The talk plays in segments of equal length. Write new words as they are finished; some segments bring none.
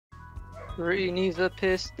Three needs a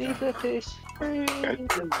piss, three.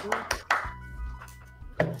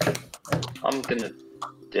 I'm gonna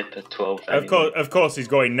dip a 12. Of course, he's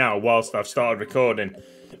going now. Whilst I've started recording.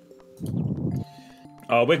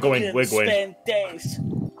 Oh, we're going. Spend days.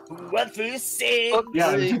 What for sick?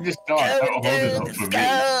 Yeah, you can just start. That'll hold it up for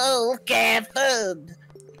me. Get food.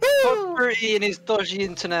 Fuck Bertie and his dodgy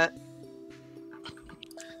internet.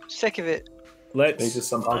 Sick of it. Let's. Need to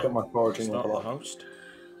somehow get my foraging Start level the up. host.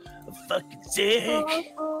 I'm fucking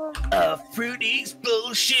sick of Fruity's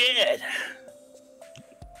bullshit.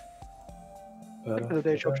 Look at the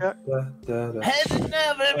day show chat. Has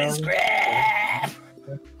enough of his crap.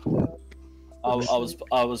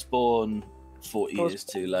 I was born 40 years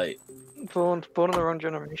too late. Born in the wrong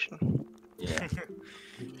generation. Yeah.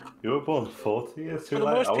 You were born 40 years too For the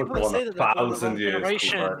late. most I was people that born say that they're born in the 1,000 wrong years too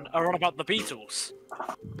generation late. are on about the Beatles.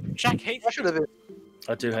 Jack hates I should have been.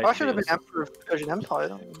 I do hate I should have been Beatles. Emperor of the Persian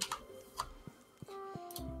Empire.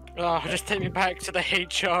 Oh, just take me back to the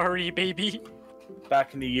HRE, baby.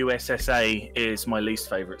 Back in the USSA is my least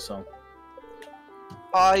favourite song.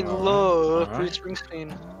 I love Alright. Bruce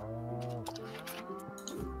Springsteen.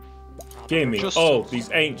 Give me Just- all these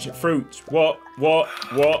ancient fruits. What?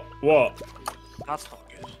 That's not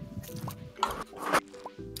good.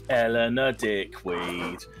 Eleanor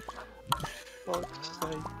Dickweed. Fuck's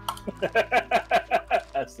sake.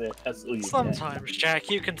 That's it. That's all you get. Sometimes, Jack,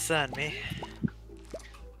 you concern me.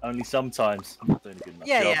 Only sometimes. I'm not doing a good enough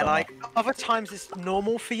Yeah, job, yeah, am I? like other times it's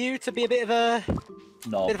normal for you to be a bit of a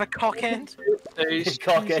No. cock end.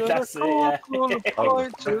 Cockhead, that's it, yeah.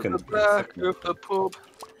 Going to the back of the pub.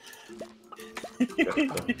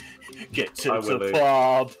 Get to I the will,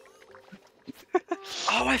 pub.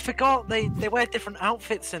 Oh, I forgot they wear different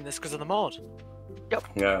outfits in this because of the mod.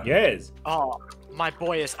 Yeah. Yes. Oh, my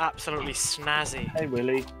boy is absolutely snazzy. Hey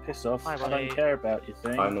Willie, piss off. Hi, I Willie. don't care about your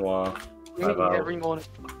thing. I know. We meet every morning.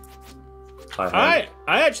 I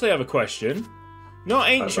actually have a question. Not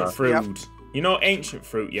ancient Yep. fruit. You know ancient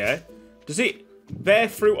fruit, yeah? Does it bear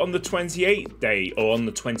fruit on the 28th day or on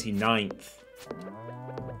the 29th?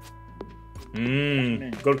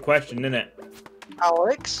 Good question, isn't it?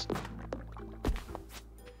 Alex?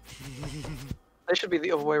 They should be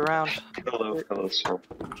the other way around. Hello, sir.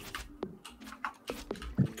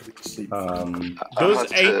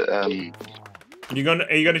 Does are you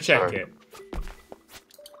gonna check Sorry. it?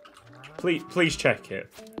 Please check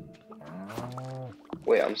it.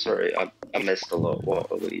 Wait, I'm sorry. I missed a lot.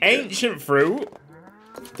 What are we doing? Ancient fruit.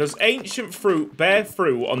 Does ancient fruit bear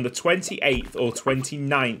fruit on the 28th or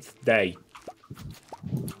 29th day?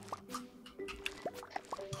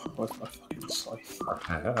 Where's my fucking scythe?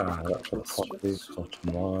 That's what hobbies for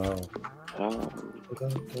tomorrow.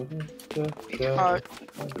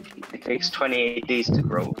 It takes 28 days to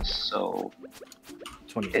grow, so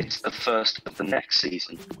 20. it's the first of the next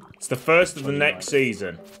season. It's the first of the next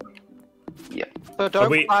season. So don't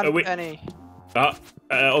we- plant are we- any.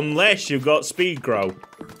 Unless you've got speed grow,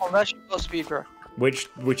 Unless you've got speed grow.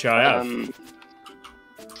 which I have.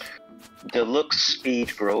 Deluxe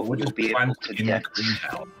speed grow, We're you'll just be able planting to in the get.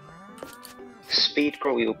 greenhouse. Speed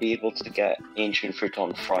grow, you'll be able to get ancient fruit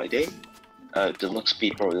on Friday. Deluxe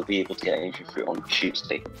speed grow, you'll be able to get ancient fruit on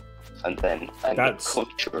Tuesday. And then That's-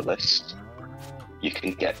 culturalist, you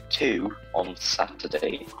can get 2 on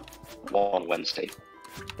Saturday, 1 on Wednesday.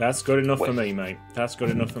 That's good enough for Wait. me, mate. That's good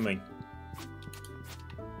enough for me.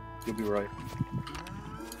 You'll be right.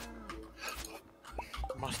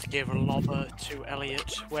 Must give a lobber to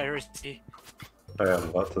Elliot. Where is he? I am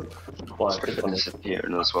about to Sorry for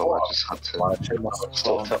disappearing as well. I just had to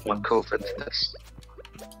sort out my COVID test.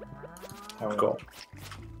 I've got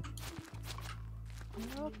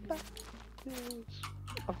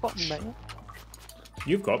I've got mail.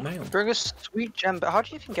 You've got mail. Bring us sweet gem. How do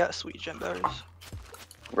you even get sweet gem berries?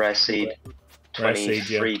 Rare seed, Rare seed,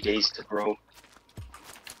 23 yeah. days to grow.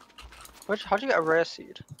 How do you get a rare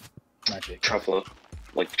seed? Magic. Traveler,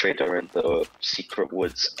 like trader in the secret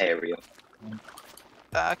woods area.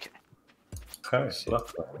 Okay. Okay, so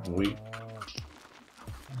that's we.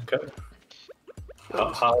 Okay.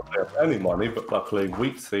 I hardly have any money, but luckily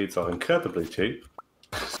wheat seeds are incredibly cheap.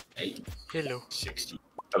 Hello. 60.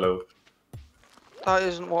 Hello. That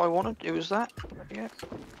isn't what I wanted. It was that. Yeah.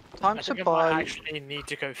 Time I to think I might buy. actually need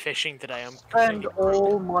to go fishing today. I'm Spend completely broke.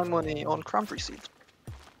 all my money on cranberry seeds.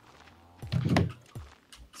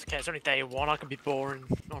 It's okay, it's only day 1. I can be boring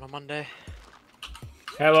on a Monday.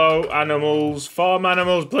 Hello, animals. Farm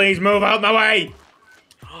animals, please move out my way.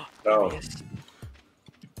 No. Yes.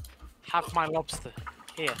 Have my lobster.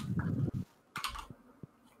 Here.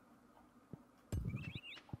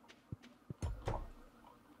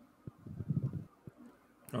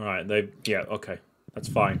 All right, yeah, okay, that's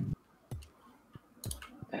fine.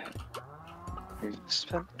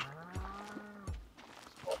 Spent.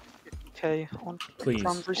 Okay, on Please.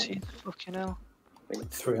 cranberry seeds. Fucking hell.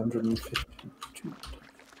 352.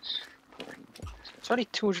 It's only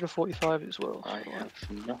 245 as well. I have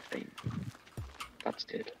nothing. That's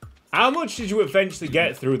good. How much did you eventually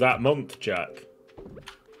get through that month, Jack?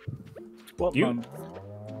 What You- month?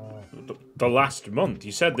 The last month.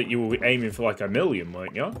 You said that you were aiming for like 1 million,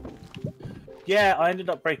 weren't you? Yeah, I ended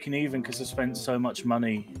up breaking even because I spent so much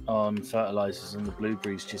money on fertilizers, and the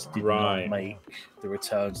blueberries just did Right. not make the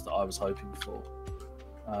returns that I was hoping for.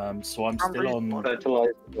 So I'm still on.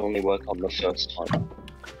 Fertilizers only work on the first time.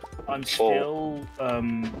 I'm still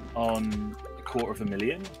on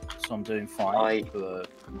 250,000, so I'm doing fine. But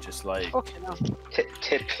I'm just like, Fucking hell.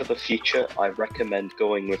 Tip for the future, I recommend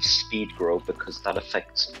going with speed grow because that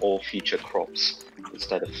affects all future crops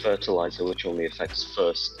instead of fertilizer, which only affects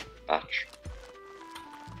first batch.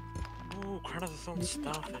 Oh, Crown of the Thorn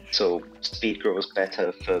Starfish. So speed grow is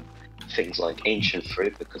better for things like ancient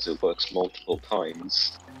fruit because it works multiple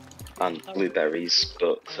times, and blueberries,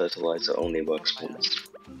 but fertilizer only works once.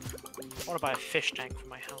 I want to buy a fish tank for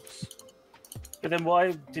my house. but then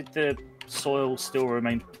why did the soil still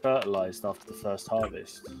remain fertilized after the first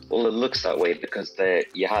harvest? Well, it looks that way because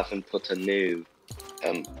you haven't put a new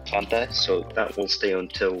plant there, so that will stay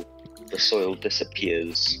until the soil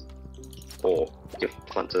disappears, or you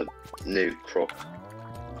plant a new crop.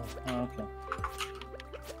 Oh, okay.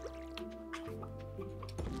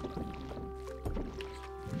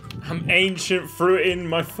 I'm ancient fruiting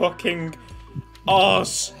my fucking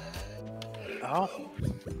arse. Oh.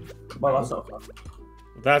 Well, that's not fun.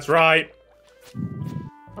 That's right.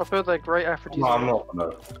 I've heard they're great No, aphrodisiac. I'm not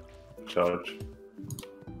gonna judge.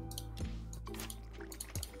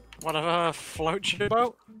 Whatever floats your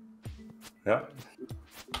boat. Yeah.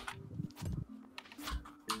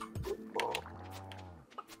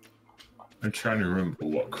 I'm trying to remember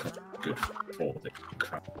what good for the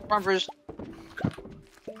crap. Cranberries.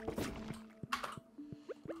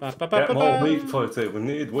 Get more wheat for it. We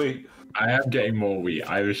need wheat. I am getting more wheat.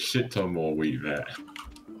 I have a shit ton more wheat there.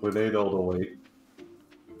 We need all the wheat.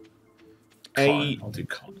 Eight. I'll do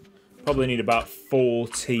cotton. Probably need about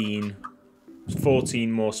 14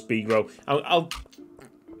 more speed grow. I'll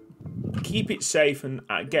keep it safe and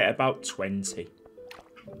get about 20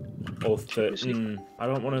 or 30. I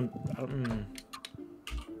don't want to.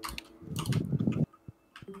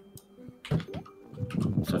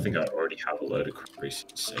 So I think I already have a load of cranberries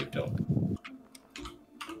saved up.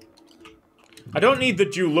 I don't need the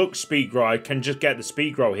Dulux speed grow. I can just get the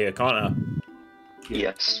speed grow here, can't I?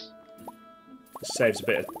 Yes. Saves a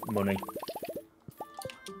bit of money.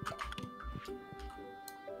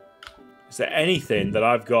 Is there anything that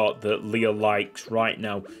I've got that Leah likes right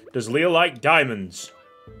now? Does Leah like diamonds?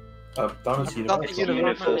 Diamonds That's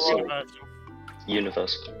Universal.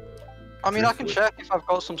 Universal. I mean, I can check if I've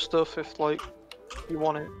got some stuff if, like, you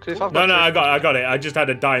want it. 'Cause if I've No, got I got it. I just had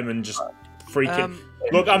a diamond just freaking.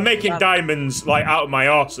 Look, I'm making yeah. diamonds like out of my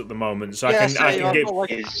arse at the moment, so Yeah,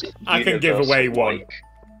 I can give away one.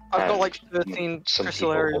 I've got like and 13 some crystal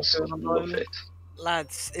people areas also going on love diamond. it.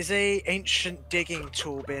 Lads, is a ancient digging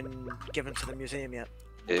tool been given to the museum yet?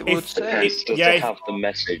 It If- would say. Depends, does yeah, it if- have the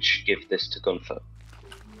message, give this to Gunther?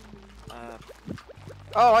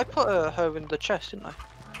 Oh, I put her in the chest, didn't I?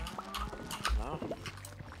 No.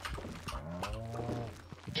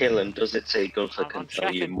 Killen, does it say Gunther I'm can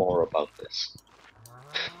tell you checking. more about this?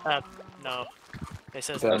 No. It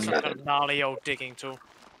says Then- it's some kind of gnarly old digging tool.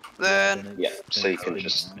 Then Yeah, so you can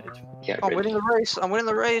just get I'm rid winning of the race. I'm winning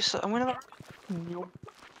the race. I'm winning the.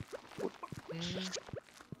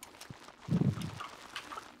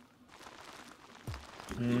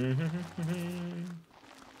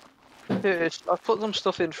 I've put some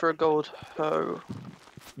stuff in for a gold. Oh.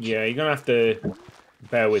 Yeah, you're gonna have to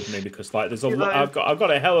bear with me because like there's a You lot. know- I've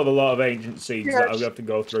got a hell of a lot of ancient seeds that I'll Yes. have to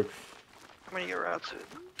go through. I'm gonna get around to it.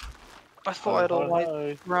 I thought I had all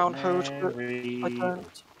my round hoes, but I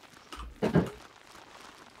don't.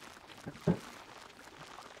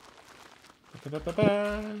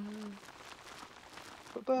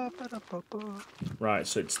 Right,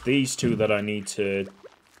 so it's these two that I need to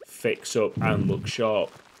fix up and look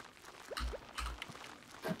sharp.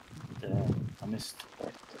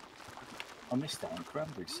 I missed out on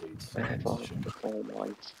cranberry seeds. it.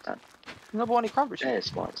 You not bought any cranberries?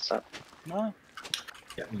 There's my set. No.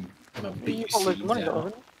 Yeah, You got loads of money though,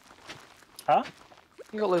 haven't you? Huh?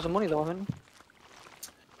 You got loads of money though, haven't you?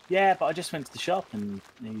 Yeah, but I just went to the shop and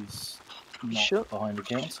he's not Shut. behind the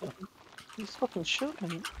counter. He's fucking shit,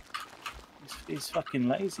 man. He's fucking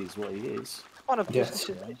lazy is what he is. kind of Yes. business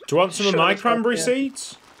is it? Do you want some of Sure, my that's fine, cranberry yeah.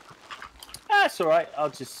 seeds? That's all right. I'll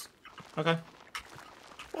just Okay.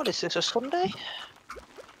 What is this, a Sunday?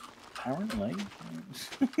 apparently.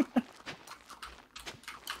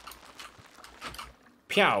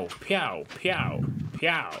 Pew, pew, pew,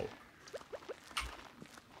 pew.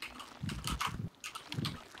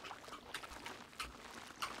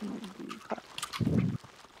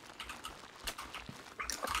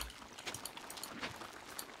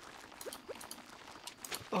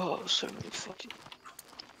 Oh, so many fucking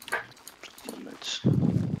comments.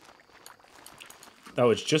 That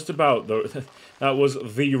was just about the. That was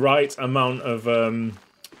the right amount of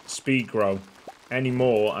speed grow. Any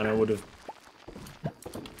more, and I would have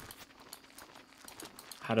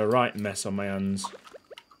had a right mess on my hands.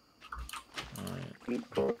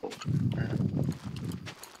 Right.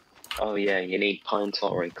 Oh yeah, you need pine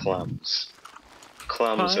tar and clams.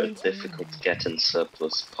 Clams are Pine tar. difficult to get in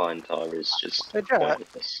surplus. Pine tar is just Hey, Jack.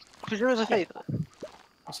 pointless. Could you do us a favour?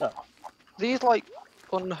 What's up? These, like,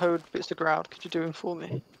 unhoed bits of ground, could you do them for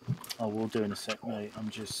me? I will do in a sec, mate. I'm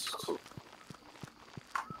just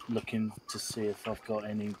looking to see if I've got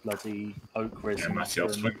any bloody oak Yeah, resin Matty, I'll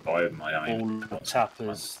from swing by with my iron. all the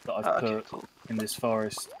tappers that I've Okay, put cool. in this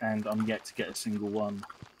forest, and I'm yet to get a single one.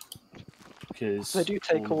 Because They do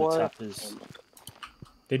take a all while. the tappers.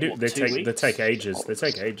 They do. What, They 2 take. They weeks? take ages. They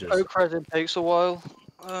take ages. Oak resin takes a while.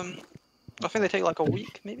 I think they take like a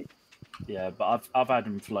week, maybe. Yeah, but I've had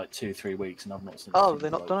them for like 2-3 weeks, and I've not seen. Oh,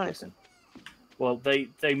 they're not done anything. Well, they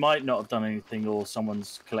might not have done anything, or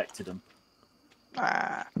someone's collected them.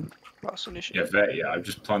 Ah, that's an issue. Yeah, I've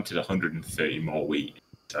just planted 130 more wheat,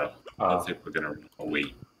 so I don't think we're gonna run out of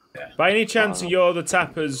wheat. Yeah. By any chance, you're the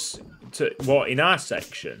tappers to what in our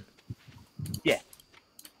section? Yeah.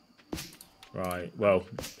 Right. Well,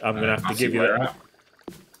 I'm gonna have to give you where that.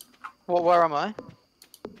 Where am I?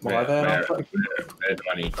 Where, there? where do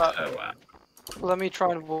I need to go at? Let me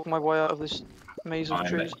try and walk my way out of this maze of I'm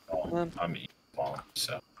trees. I'm in farm,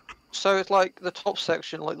 so So it's like the top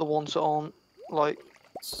section, like the ones that aren't like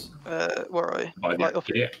where are I? by Like up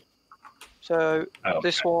here. So Oh,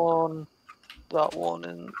 this okay. one, that one,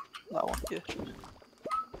 and that one. Yeah.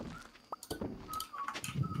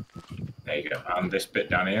 There you go. And this bit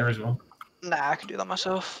down here as well. Nah, I can do that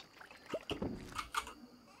myself.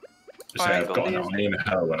 So I ain't I've got got an these. iron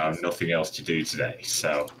hoe and I have nothing else to do today,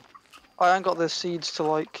 so I ain't got the seeds to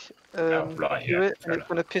like right, do yeah, it, fair and it's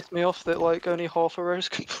gonna piss me off that like only half a row is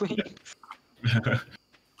complete.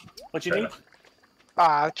 What do you Fair need? enough.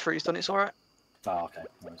 Ah, tree's done. It's alright. Oh, okay.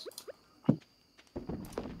 Nice.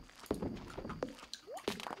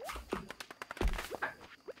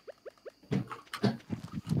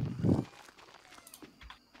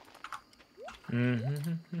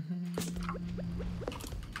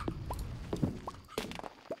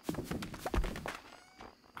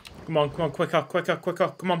 Come on, come on, quicker, quicker,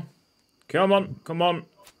 quicker. Come on, come on, come on.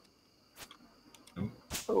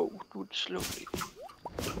 Oh, good, slowly.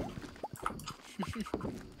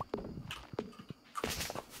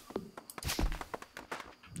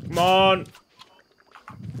 Come on.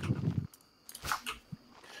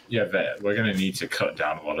 Yeah, we're going to need to cut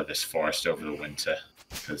down a lot of this forest over the winter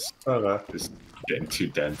because it's getting too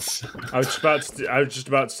dense. I was just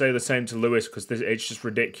about to say the same to Lewis because it's just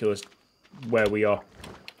ridiculous where we are.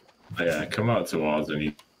 Yeah, come out to ours and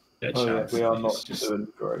you get a Oh yeah, chance. we are It's not just, doing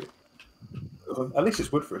great. At least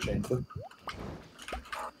it's wood for a change, though.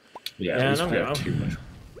 yeah, Yeah, at least I we know. have too much.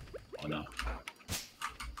 Oh no.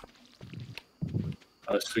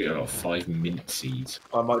 Oh, sweet, I got 5 mint seeds.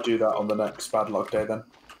 I might do that on the next bad luck day then.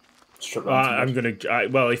 Strip down some I'm wood. gonna.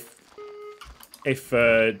 Well, if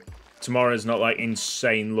tomorrow's not like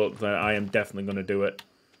insane luck, then I am definitely gonna do it.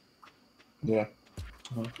 Yeah.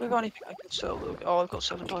 Have we got anything I can sell? Though? Oh, I've got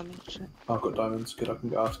 7 diamonds. I've got diamonds. Good, I can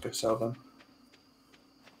go out to go sell them.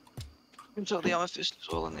 I can sell the amethyst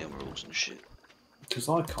as well and the emeralds and shit. Because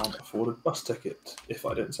I can't afford a bus ticket if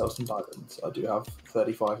I didn't sell some diamonds. I do have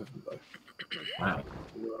 35 of them though. Wow.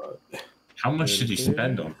 Right. How much did you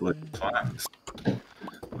spend on bloody plants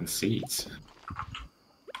and seeds?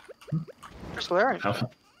 Crystal area. How,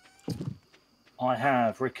 I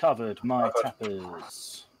have recovered my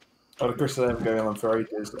tappers. I had a crystal area going on for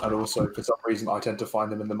ages, and also for some reason I tend to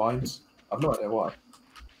find them in the mines. I've no idea why.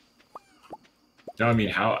 no, I mean,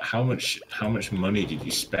 how much money did you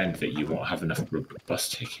spend that you won't have enough for a bus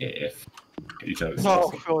ticket if you don't sell Oh,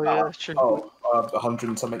 something? sure, yeah, that's true. Oh, 100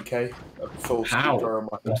 and something K. A full How? speaker on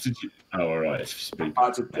my What did you? Oh, all right, it's speed. I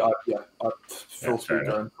had full fair speaker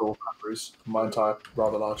enough. and full cameras. My entire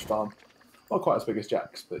rather large farm. Not quite as big as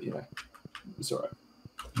Jack's, but you know, it's alright.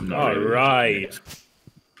 Not All really. right.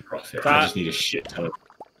 Profit. That- I just need a shit ton of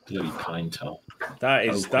Bloody pine tar. That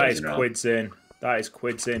is Oh, quids in. That is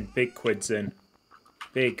quids in. Big quids in.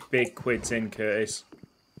 Big quids in, Curtis.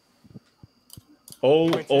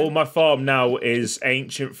 All my farm now is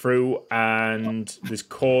ancient fruit, and there's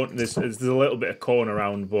corn. There's a little bit of corn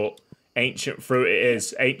around, but ancient fruit it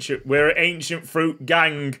is. We're an ancient fruit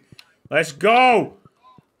gang. Let's go.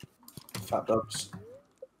 Fat dubs.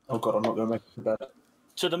 Oh god, I'm not going to make it to bed.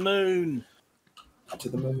 To the moon. To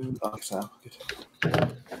the moon. Oh, Sam.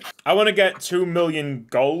 Good. I want to get 2 million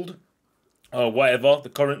gold, or whatever the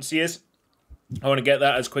currency is. I want to get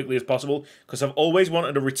that as quickly as possible because I've always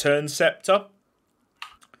wanted a return scepter.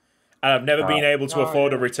 And I've never been able to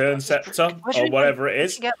afford a return scepter or whatever it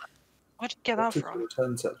is. Where'd you get that from?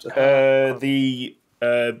 Return scepter.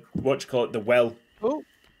 What you call it? The well. Oh.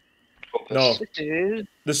 No.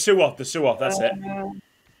 The sewer. That's it.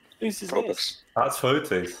 Who's this? That's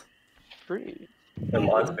Fruities. Free. It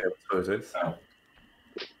reminds me of Fruities. Oh.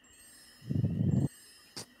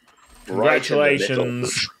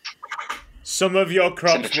 Congratulations. Some of your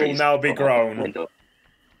crops will now be grown.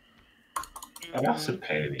 Oh, that's a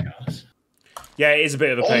pain in the ass. Yeah, it is a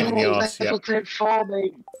bit of a pain in the arse. Yeah.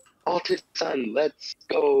 Farming. Artisan, let's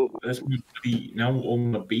go. Now all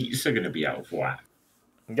my beets are going to be out of whack.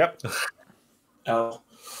 Yep. Oh.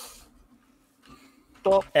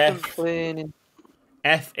 Stop complaining.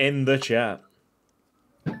 F in the chat.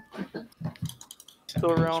 Go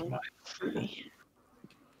around. Free.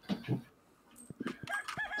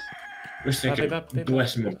 Wish they could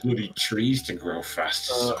bless my bloody trees to grow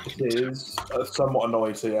faster. So it is somewhat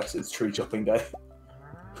annoying, so yes, it's tree chopping day.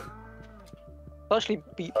 Actually,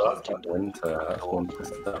 beat That's like winter. That's winter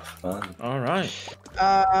stuff, man. Alright.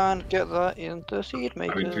 and get that into seed I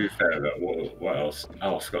maker. mean, to be fair, but what else?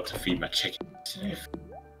 Oh, I forgot to feed my chickens.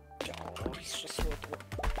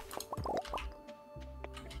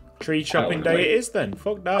 Tree chopping day it is then.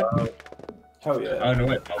 Fuck that. Hell yeah. Oh no,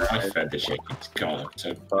 wait, my wife fed the chickens. God,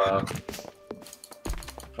 so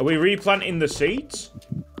Are we replanting the seeds?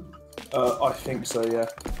 I think so, yeah.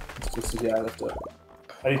 This is, yeah, I have to.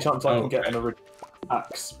 Any chance I can get an original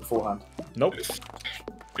axe beforehand? Nope.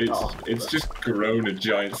 It's just grown a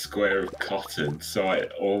giant square of cotton, so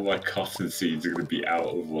all my cotton seeds are going to be out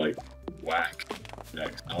of like whack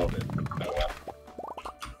next harvest. Oh well.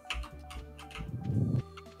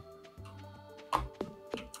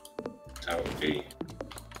 That would be.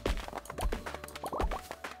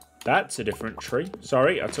 That's a different tree.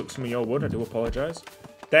 Sorry, I took some of your wood. I do apologise.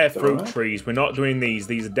 They're fruit trees. We're not doing these.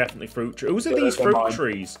 These are definitely fruit trees. Whose are these fruit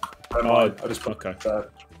trees? I just put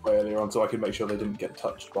way earlier on so I could make sure they didn't get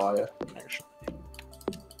touched by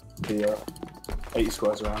the 80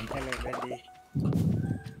 squares around. Hello, Wendy.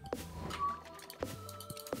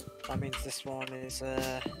 That means this one is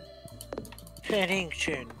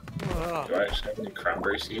Pennington. Oh. Do I actually have any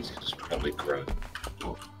cranberry seeds? It's probably grow.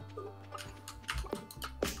 Oh,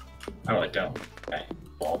 I don't. Okay.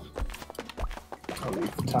 Well. I'll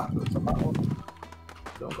leave the tappers on that one.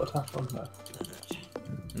 Don't got a tap on there.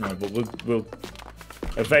 No, but we'll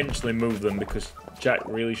eventually move them because Jack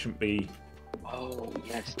really shouldn't be. Oh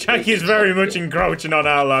yes. Jack is very much encroaching on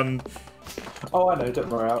our land. Oh, I know. Don't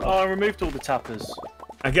worry. I removed all the tappers.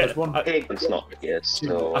 I get one. It's not here,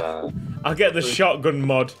 so. I'll get the shotgun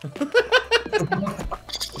mod.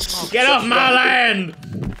 Get off my land!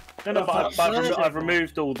 No, but I've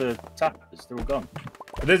removed all the tappers. They're all gone.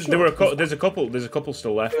 There's a couple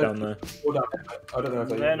still left down there. I don't know if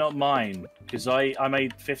they're not mine because I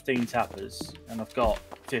made 15 tappers and I've got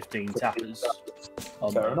 15 tappers.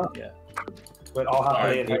 Fair enough. Yeah. But I'll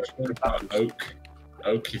have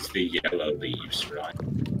oak is the yellow leaves, right?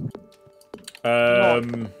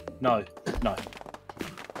 No.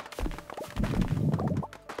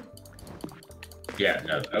 Yeah,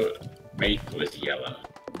 no. Maple is yellow.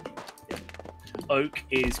 Oak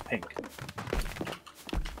is pink.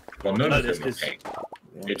 Well, none of them are pink.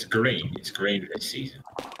 It's green. It's green this season.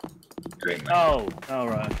 Green. Oh,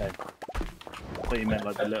 right, okay. I thought you meant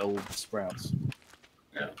like the little sprouts.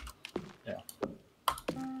 Yeah.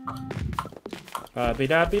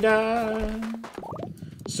 Ba-bi-da-bi-da.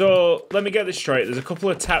 So let me get this straight. There's a couple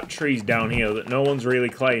of tap trees down here that no one's really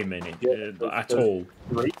claiming at all.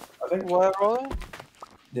 Three, I think. Where are they?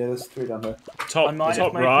 Yeah, there's 3 down there. I might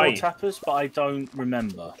have made more tappers, but I don't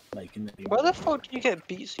remember making them. Where the fuck do you get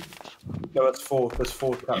beet seeds? No, that's 4. There's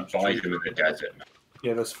 4 taps. You buy them in the desert, man.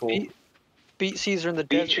 Yeah, there's 4. Beet seeds are in the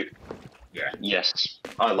desert. Yeah. Yes,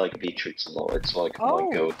 I like beetroots a lot. It's like my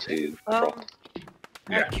go-to crop.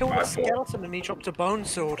 I killed a skeleton and he dropped a bone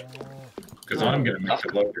sword. Because I'm going to make a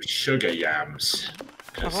load of sugar yams.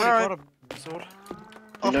 I've already got a sword.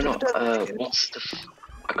 No. What's the?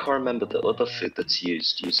 I can't remember the other food that's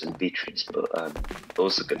used using beetroots, but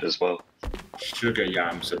those are good as well. Sugar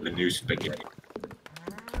yams are the new spaghetti.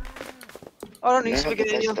 I don't need Never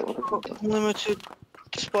spaghetti. I've tasted got them. limited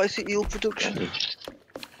spicy eel production.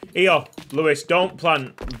 Here, Lewis, don't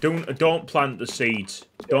plant the seeds.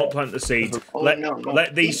 Don't plant the seeds. Oh,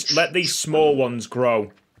 let these small ones grow.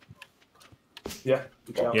 Yeah.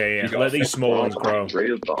 Good job. Yeah. You got Let these small ones I grow. bought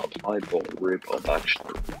rhubarb. I bought rhubarb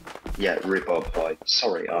actually. Yeah, rhubarb pie.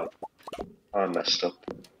 Sorry, I messed up.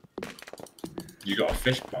 You got a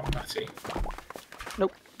fish pond, Matty?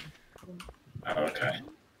 Nope. Oh, okay.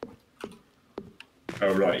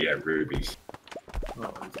 Oh, right, yeah, rubies.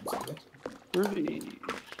 Ruby.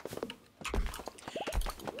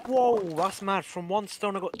 Whoa, that's mad. From one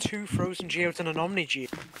stone, I got 2 frozen geodes and an omni geo.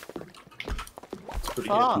 Pretty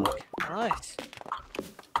Fuck. Nice.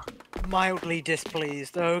 Mildly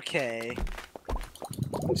displeased. Okay.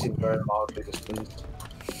 They seem very mildly displeased.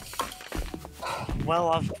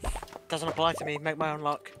 Well, doesn't apply to me. Make my own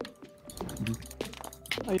luck.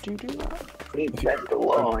 I do that. If you the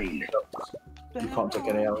line. You can't take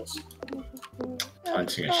any else.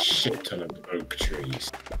 Planting a shit ton of oak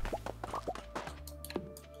trees.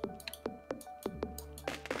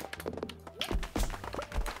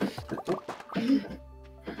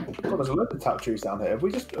 Well, there's a load of tap trees down here. Are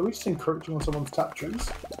we just encroaching on someone's tap trees?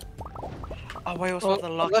 Oh, we also have the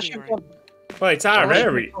unless lucky you've ring. got- Well, it's our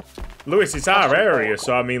area. Lewis, it's our area,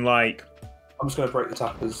 so I mean, like... I'm just going to break the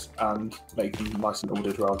tappers and make them nice and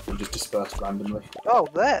ordered rather than just dispersed randomly. Oh,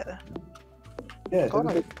 there. Yeah,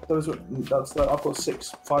 Got it. that's like, I've got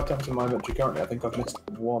 5 tappers in my inventory currently. I think I've missed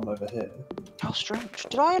 1 over here. How strange.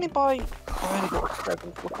 Did I only buy... I only got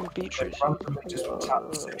 7 fucking beetroots. Like, randomly just tap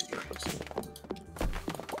 6 trees.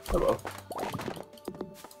 Oh well.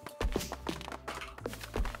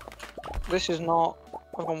 This is not...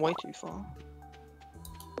 I've gone way too far.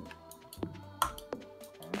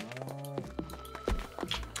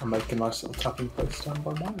 I'll make a nice little tapping place down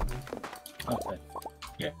by mine. Okay.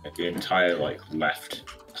 Yeah, the entire like left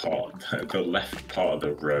part, the left part of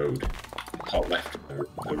the road, part left of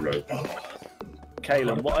the road.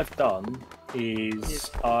 Kalen, what I've done is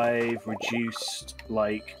I've reduced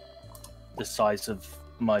like the size of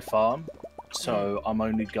my farm, so I'm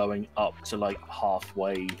only going up to like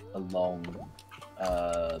halfway along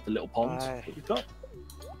the little pond that we've got.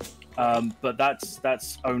 But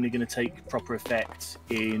that's only going to take proper effect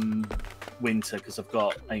in winter because I've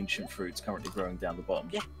got ancient fruits currently growing down the bottom.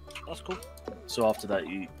 Yeah, that's cool. So after that,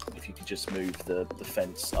 if you could just move the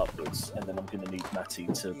fence upwards, and then I'm going to need Matty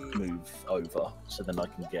to move over, so then I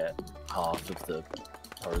can get half of the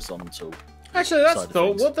horizontal. Actually, that's side of thought.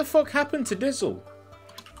 things. What the fuck happened to Dizzle?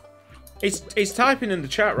 He's typing in the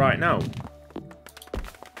chat right now.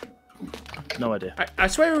 No idea. I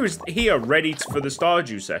swear he was here ready for the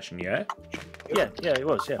Stardew session, yeah? Yeah, it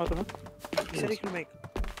was. Yeah, I don't know. He said he can make.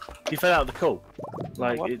 he fell out of the call.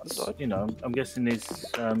 Like What? it's, you know, I'm guessing his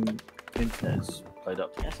internet's played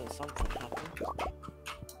up. Yes, and something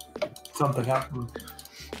happened. Something happened.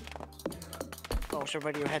 Oh, should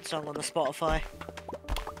Radiohead song on the Spotify.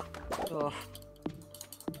 Oh.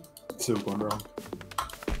 It's all gone wrong.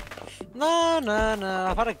 No.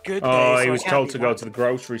 I've had a good day. Oh, so he I was can't told be to go mad. to the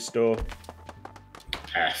grocery store.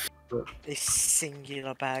 F. A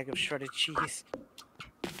singular bag of shredded cheese.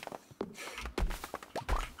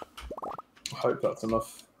 I hope that's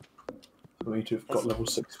enough for me to have got level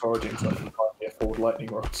 6 foraging so I can finally afford lightning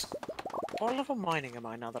rods. What level mining am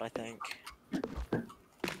I now that I think?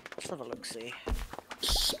 Let's have a look, see.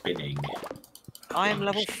 Spinning. I am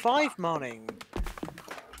level 5 mining.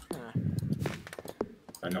 Huh.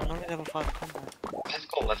 I I'm know. only level 5 combat. I've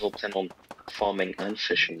got level 10 on farming and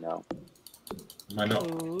fishing now. Am I not?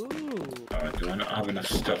 Ooh. Do I not have enough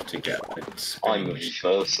stuff to get like I'm spinning?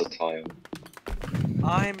 versatile.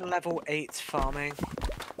 I'm level 8 farming.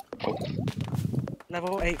 Oh,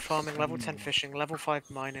 Level 8 farming, level 10 fishing, level 5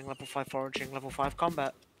 mining, level 5 foraging, level 5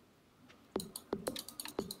 combat.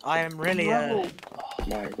 I am really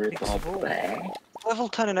my rhubarb there. Level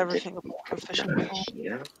 10 and everything apart from fishing.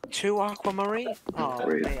 Here. 2 aquamarine? Oh,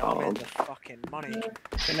 Very mate, I'm in hard. the fucking money.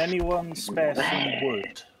 Can anyone spare some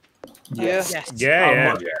wood? Yeah. Yes.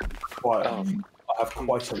 Yeah. Quite, Um, I have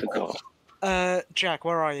quite a lot. forgot. Jack,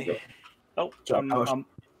 where are you? Oh, Jack,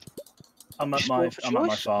 I'm at Just my roll for I'm at my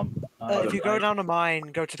choice? farm. If you go down a mine,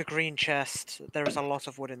 go to the green chest. There is a lot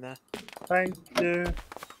of wood in there. Thank you.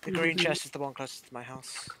 The green chest is the one closest to my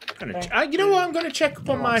house. You know what? I'm gonna check up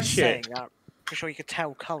on I'm my just shit. saying that. Pretty sure you could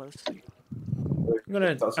tell colours.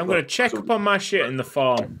 I'm gonna check up on my shit in the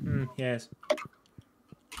farm. Yes.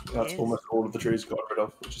 That's Yes. almost all of the trees got rid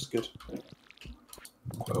of, which is good.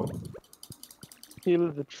 Well,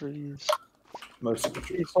 Kill the trees. Most of the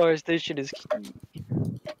trees. Deforestation is key.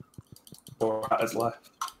 Or has left.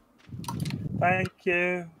 Thank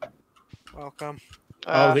you. Welcome.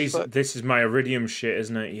 Oh, Fuck. this is my iridium shit,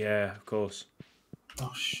 isn't it? Yeah, of course.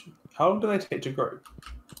 Oh shit. How long do they take to grow?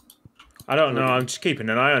 I don't know. I'm just keeping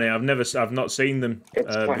an eye on it. I've not seen them It's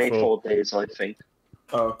before. 24 days, I think.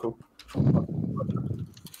 Oh, cool.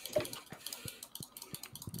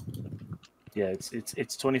 Yeah,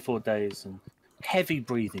 it's 24 days and heavy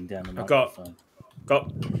breathing down the I've got- microphone.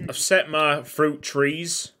 I've set my fruit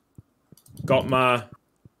trees. Got my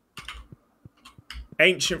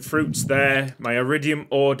ancient fruits there. My iridium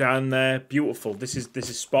ore down there. Beautiful. This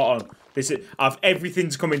is spot on. I've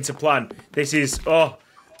everything's come into plan. This is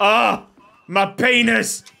my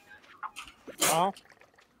penis. Oh,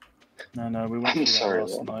 No, we went I'm through sorry, that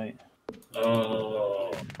last Rob. night.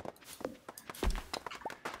 Oh.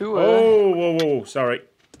 Who, Oh, whoa, sorry.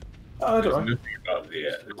 I There's don't know. nothing about the.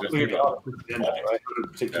 There's We nothing got about. to the end of it, right? I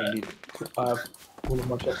don't particularly need it. I have all of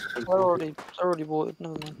my chests. I already bought it. No,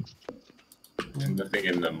 man. There's nothing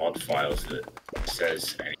in the mod files that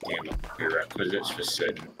says anything about prerequisites for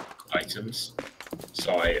certain items.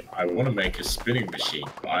 So I want to make a spinning machine,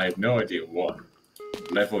 but I have no idea what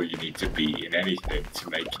level you need to be in anything to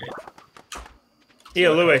make it. Here,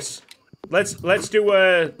 Lewis. Let's do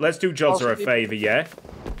Jodzer a favour, yeah?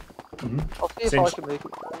 I'll see if I Since- can make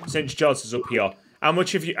it. Since Jodzer's up here, how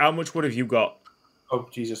much wood have you got? Oh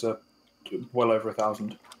Jesus, well over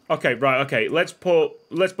 1,000. Okay, right. Okay, let's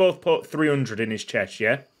both put 300 in his chest,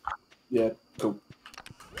 yeah? Yeah, cool.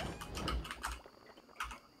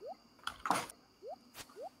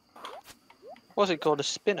 What's it called? A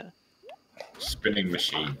spinner? Spinning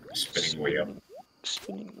machine, spinning wheel.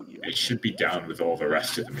 Spinning wheel. It should be down with all the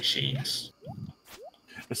rest of the machines.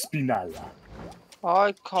 A spinalla.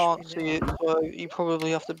 I can't see it, so you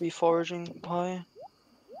probably have to be foraging higher.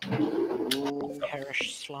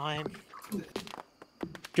 perish slime.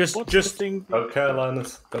 Just thing? Don't care,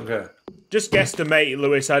 Linus. Don't care. just guesstimate,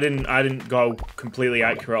 Lewis. I didn't go completely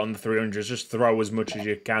accurate on the 300s. Just throw as much as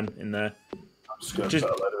you can in there. I'm just going Just-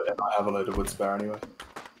 to put a load of it in. I have a load of wood spare anyway.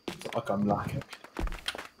 It's not like I'm lacking.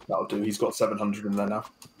 That'll do. He's got 700 in there now.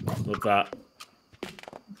 Love that.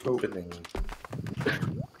 Cool. Spinning.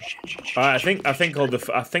 All right, I think all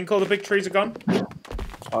the big trees are gone.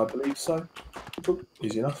 I believe so. Cool.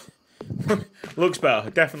 Easy enough. Looks better.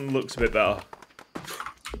 Definitely looks a bit better.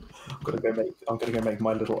 I'm gonna go make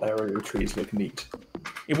my little aerial trees look neat.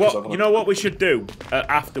 You know what we should do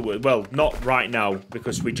afterward? Well, not right now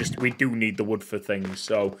because we do need the wood for things,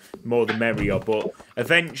 so more the merrier. But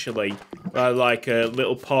eventually, like a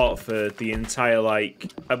little part for the entire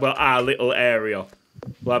our little area.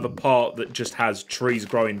 We'll have a part that just has trees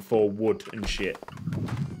growing for wood and shit.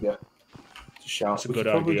 Yeah. Shout. That's a We good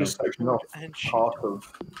could probably idea. just section off part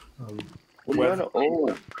of. Well,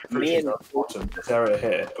 me and this area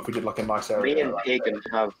here. If we did like a nice area. me and like Pagan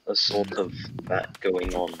have a sort of that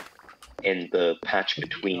going on in the patch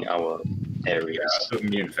between our areas. That's what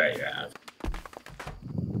me and Vega have.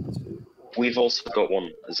 We've also got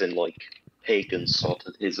one, as in like Pagan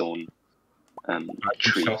sorted his own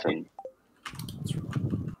tree thing.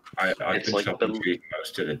 I've It's been like chopping the- trees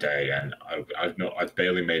most of the day, and I've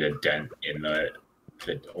barely made a dent in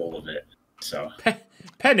all of it. So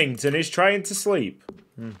Pennington is trying to sleep.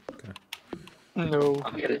 Okay. No.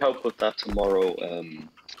 I can help with that tomorrow,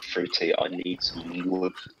 Fruity. I need some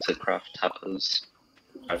wood to craft tappers.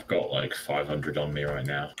 I've got like 500 on me right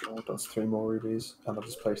now. Oh, that's 3 more rubies, and I've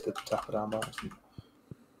just placed a tapper down by accident.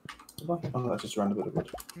 Did I? Oh, that just ran a bit of wood.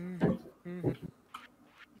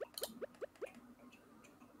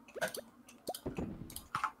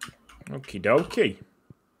 Okie dokie.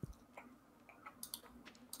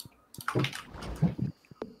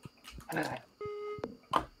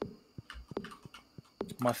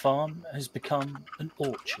 My farm has become an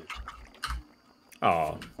orchard.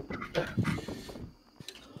 Oh.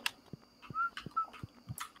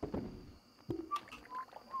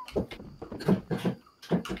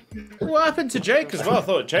 What happened to Jake as well? I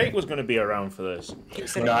thought Jake was going to be around for this. He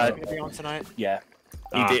said No. he was going to be on tonight. Yeah.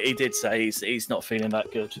 He did say he's not feeling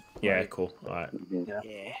that good. Yeah, cool. All right.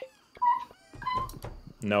 Yeah.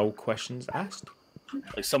 No questions asked.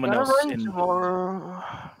 Like someone else in tomorrow.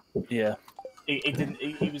 yeah. He didn't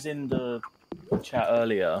he was in the chat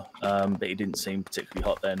earlier, but he didn't seem particularly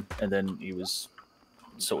hot then. And then he was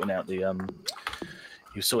sorting out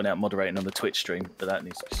moderating on the Twitch stream, but that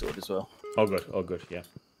needs to be sorted as well. All good, yeah.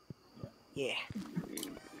 Yeah.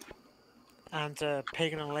 And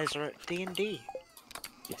Pagan and Laser at D&D.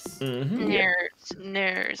 Yes. Mm-hmm.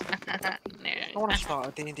 Nerds. I want to start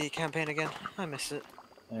a D&D campaign again. I miss it.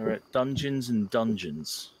 They're at Dungeons and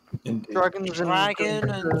Dungeons. Indeed.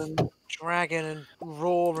 Dragon and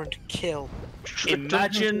roar and kill.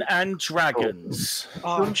 Imagine and Dragons.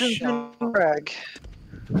 Oh, Dungeons shut and up. Drag.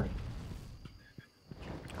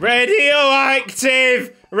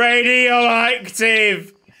 Radioactive!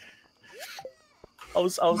 Radioactive! I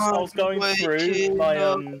was going through my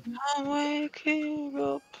I'm waking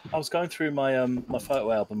up. I was going through my my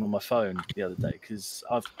photo album on my phone the other day because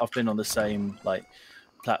I've been on the same like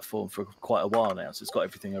platform for quite a while now, so it's got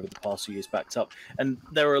everything over the past few years backed up. And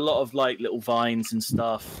there are a lot of like little vines and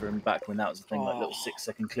stuff from back when that was a thing, like little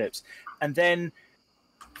 6-second clips. And then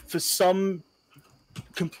for some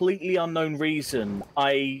completely unknown reason,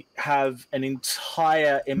 I have an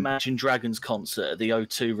entire Imagine Dragons concert at the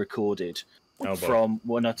O2 recorded from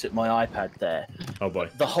when I took my iPad there. Oh boy.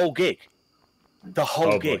 The whole gig. The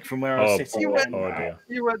whole gig from where I was sitting. You went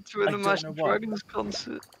to an I don't Imagine know why. Dragons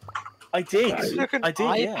concert. I did. I did.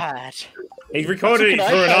 Yeah. iPad. He recorded it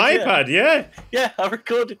through an iPad, yeah. Yeah, I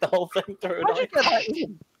recorded the whole thing through an How did you get iPad. that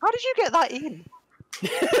in? How did you get that in?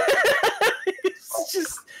 It's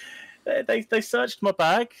just they searched my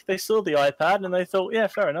bag, they saw the iPad, and they thought, yeah,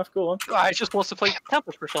 fair enough, go on. I just wants to play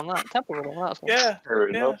Temple Push on that. Temple Run on that. Yeah, Fair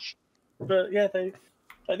yeah. enough. But yeah, they.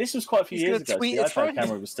 Like, this was quite a few He's years gonna ago. So tweet the his iPad friend.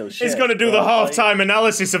 camera was still shit. He's going to do the but, like- halftime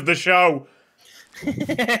analysis of the show.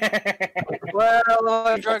 Well,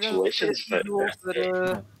 Congratulations, I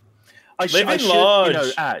should, Living you know,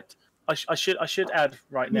 large. add. I should add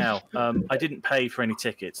right now. I didn't pay for any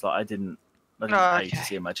tickets. Like I didn't pay to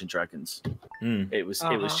see Imagine Dragons. It was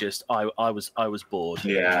just I was bored.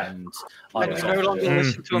 Yeah. And I And was you no off longer it.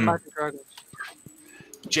 listen to Imagine Dragons.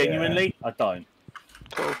 Genuinely, I don't.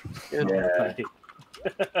 Cool. Yeah.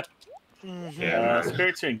 Yeah.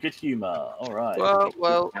 Spirits are in good humour. All right.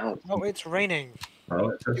 Well, Oh, it's raining. Well,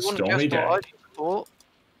 it's a you want to stormy guess day. what I just thought?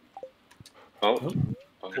 Oh.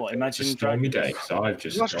 What, It's Imagine a stormy Dragons? day, so I've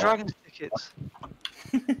just You watch got... Dragons tickets.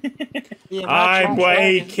 Yeah, I'm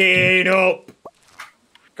waking up.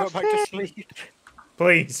 Go back to sleep.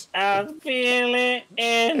 Please. I feel it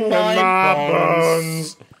in My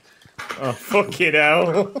bones. Oh, fucking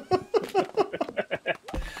hell.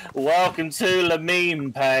 Welcome to the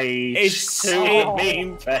meme page. It's- the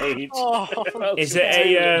meme page. Oh, Is it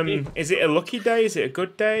a is it a lucky day? Is it a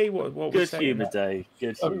good day? What we Good saying? humour day.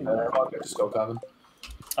 Good humour. I'll go to Skull Cavern.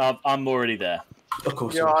 I'm already there. Of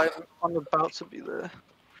course. Yeah, I'm about to be there.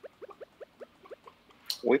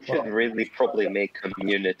 We should really probably make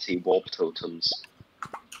community warp totems.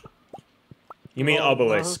 You mean Oh,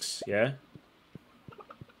 obelisks, yeah?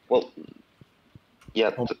 Well,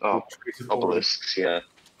 yeah, obelisks, yeah.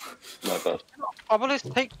 My bad.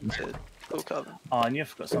 Obelisk take to Skull Cavern. Oh, and you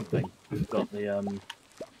forgot something. I forgot the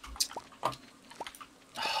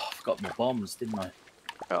I forgot my bombs, didn't I?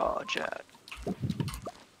 Oh, Jack.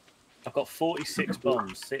 I've got 46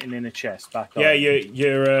 bombs sitting in a chest back Yeah, home.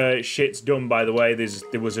 your shit's done, by the way.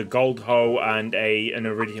 There was a gold hoe and an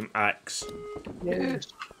iridium axe. Yes.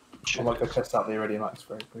 I might go test out the Iridium Axe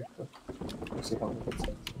very briefly. We'll see how many hits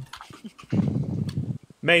it.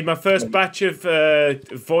 Made my first batch of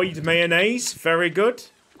void mayonnaise. Very good.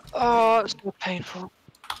 Oh, it's so painful.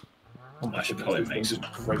 I should probably make some.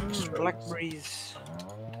 blackberries.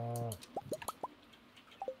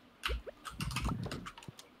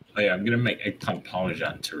 Oh yeah, I'm gonna make eggplant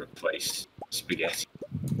parmesan to replace spaghetti.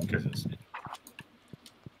 Because it's...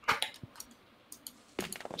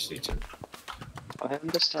 Just need to... I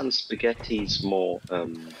understand spaghetti's more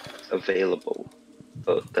available,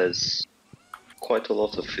 but there's quite a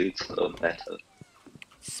lot of foods that are better.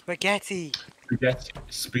 Spaghetti.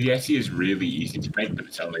 Spaghetti is really easy to make, but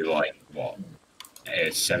it's only like, what,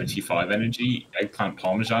 75 energy. Eggplant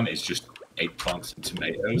parmesan is just eggplants and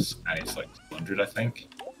tomatoes, and it's like 200, I think.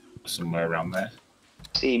 Somewhere around there.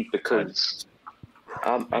 See, because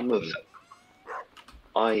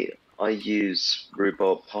I use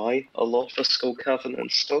rhubarb pie a lot for Skull Cavern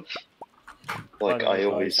and stuff. Like, By the way, I guys,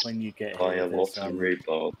 always when you get buy here, a lot there's, of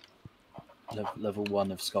rhubarb. level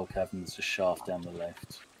 1 of Skull Cavern, there's a shaft down the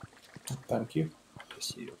left. Thank you.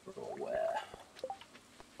 Just so you're aware.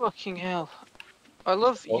 Fucking hell. I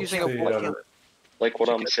love using a block. Like, what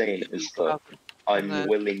I'm saying is that I'm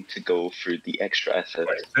willing to go through the extra effort.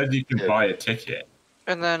 It says you can buy a ticket.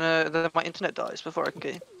 And then my internet dies before I can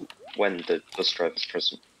get in. When the bus driver's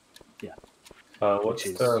present. What's Which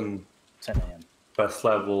is the 10 a.m. best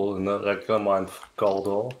level in the regular mine for gold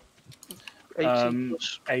ore? 18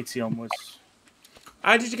 80 onwards.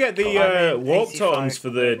 How did you get the I'm in warp 85. totems for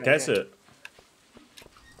the Okay. desert?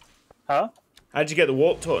 Huh? How did you get the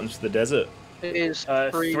warp totems for the desert? It is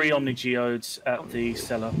 3 Omni Geodes at the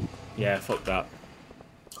cellar. Yeah, fuck that.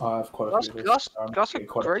 I have quite a few of these. That's a getting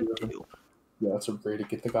quite great few of them. deal. Yeah, that's a really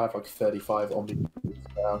good thing. I have like 35 Omni.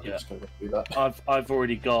 I'm Yeah. just going to do that. I've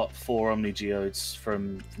already got 4 Omni Geodes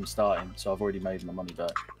from starting, so I've already made my money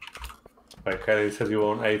back. Okay, you said you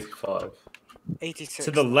want 85. 86.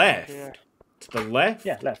 To the left. Yeah. To the left?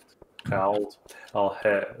 Yeah, left. I'll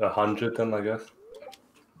hit 100 then, I guess.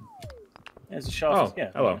 There's a shaft. Oh,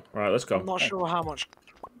 yeah. hello. Right, let's I'm go. not sure how much.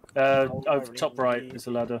 Over top right is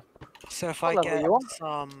the ladder. So if What I level get you on?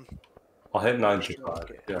 some. I'll hit I'll 95.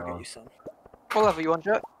 get Yeah. you some. What level you on,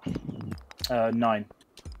 Jet? 9.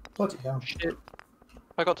 Bloody hell. Shit.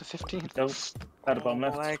 I got to 15. Oh, ladder bottom Oh,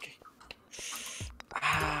 left. my leg.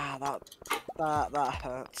 Ah, that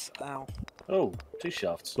hurts. Ow. Oh, 2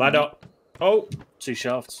 shafts. Ladder. Oh, 2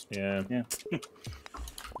 shafts. yeah. Yeah.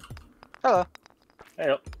 Hello. Hey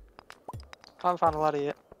up. I haven't found a ladder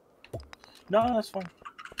yet. No, that's fine.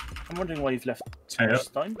 I'm wondering why you've left so Hey much up.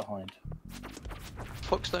 stone behind.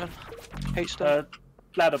 Fuckstone. Hate stone.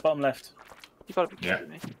 Ladder bottom left. You gotta be Yeah.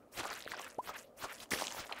 kidding me.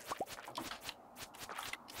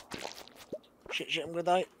 Shit, I'm gonna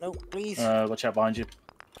die. No, please. Watch out behind you.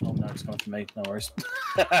 Oh no, it's coming for me. No worries.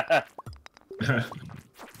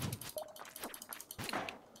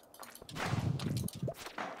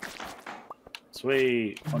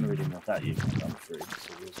 Sweet. I'm really not that you can run through.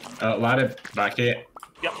 So Ladder, back here.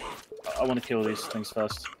 yep. I want to kill these things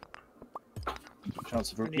first.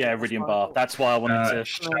 Chance of Iridium Iridium bar. bar. That's why I wanted to.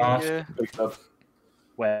 Shaft. Yeah. Big dub.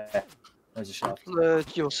 Where? There's a shaft.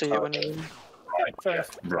 You'll see it when you. Fair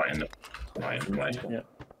enough. Right in the way. Yeah.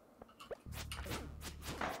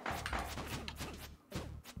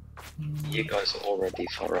 You guys are already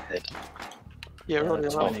far ahead. Yeah, we're already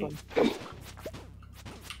Yeah, around 20. them.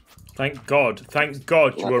 Thank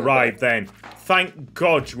God you arrived then. Thank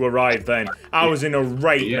God you arrived then. I was in a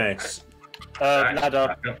right Yeah. mess.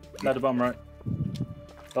 Ladder. Back up. Ladder bottom right.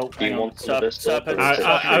 Oh, Do you hang on. want some of this? Serpent.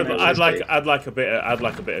 I'd like a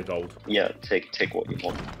bit of gold. Yeah, take what you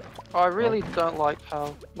want. I really don't like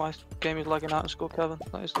how my game is lagging out in school, Kevin.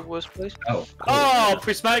 That is the worst place. Oh. Oh,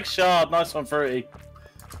 prismatic shard. Nice one, Fruity.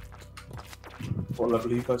 What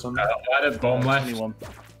level are you guys on? Ladder, bomb left. 21.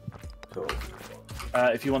 Cool.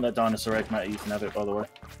 If you want that dinosaur egg, Matty, you can have it, by the way.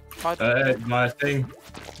 My thing.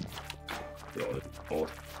 Oh,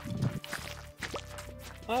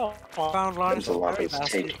 Oh, I found lines There's a of lot very of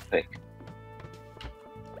nasty. take pick.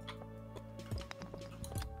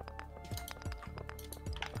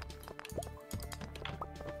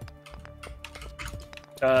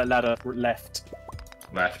 Ladder left.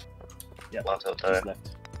 left. Yep, Ladder just there.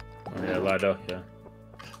 left. Oh, yeah, ladder, yeah.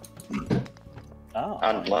 Ah.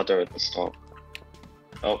 And ladder at the start.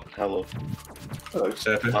 Oh, hello. Hello.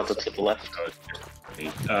 Serpent. Ladder to the left.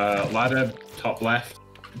 Ladder, top left.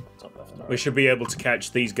 Top left, We alright. should be able to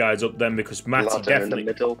catch these guys up then because Matty Ladder in the definitely.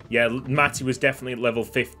 middle. Yeah, Matty was definitely at level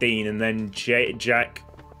 15, and then Jack.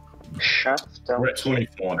 Shaft down We're at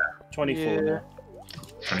 24 now. 24 Yeah. now.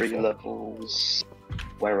 3 24. levels.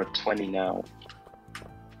 We're at 20 now.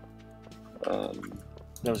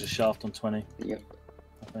 There was a shaft on 20, Yep.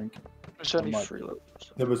 I think. It's only Might 3 levels.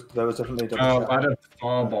 There was definitely a double Oh, shaft. ladder,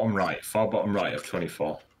 far bottom right of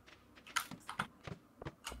 24.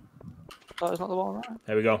 That is not the one, right?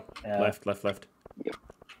 There we go. Yeah. Left.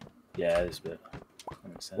 Yeah, this bit. That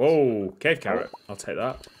makes sense. Whoa, cave carrot. I'll take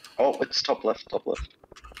that. Oh, it's top left, top left.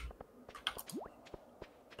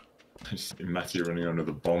 I just see Matthew running under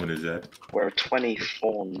the bomb in his head. We're at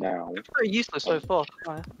 24 now. Pretty useless so far.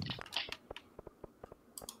 Right.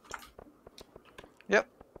 Yep,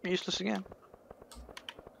 useless again.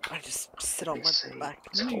 I just sit on my Let's see. back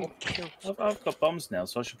It's and called- kill. I've got bombs now,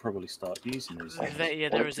 so I should probably start using these. I bet you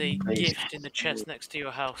there is a gift in the chest next to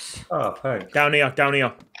your house. Oh, thanks. Down here.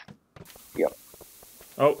 Yep.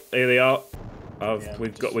 Oh, here they are. Yeah,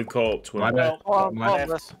 We've caught up to them. Ladder, Oh, bottom oh,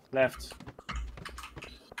 left. Left.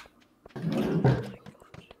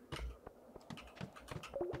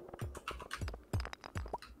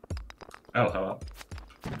 Oh, hello.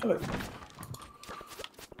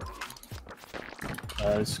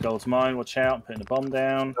 Hello. Skull's mine, watch out, I'm putting a bomb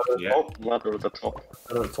down. Yeah. Oh, ladder at the top.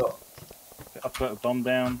 Hello at the top. I put a bomb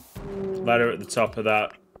down. Ladder at the top of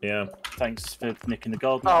that. Yeah. Thanks for nicking the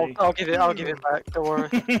gold. I'll give it back. Don't worry.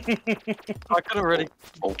 I couldn't really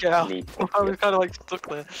Oh, get out. need- I was kind of like stuck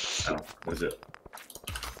there. Oh, was it?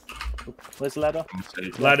 Where's the ladder?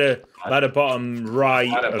 Ladder bottom right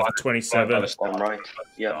Ladder of bottom, 27. On right.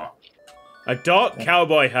 Yeah. A dark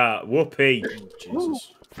cowboy hat. Whoopee.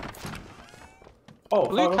 Jesus. Oh,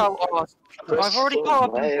 Blue fire cow. Oh, I've already got a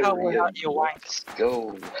blue cowboy hat, you wank. Let's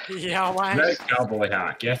go. Yeah, why? Next cowboy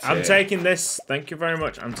hat. Get I'm it. taking this. Thank you very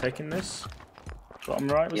much. I'm taking this. Bottom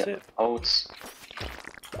right was Yeah. it? Oh, it's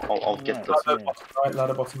I'll get the. Ladder bottom right,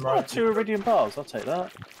 ladder bottom Oh, right. 2 iridium bars. I'll take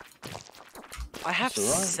that. I have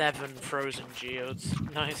That's alright. 7 frozen geodes.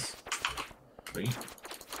 Nice. Sweet.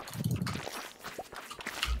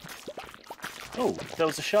 Oh, there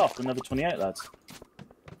was a shaft. Another 28, lads.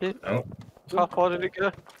 Oh, How far did it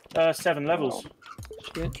go? 7 levels.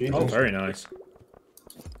 Jesus. Oh, very nice.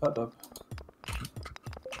 That dog.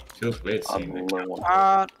 feels weird seeing the low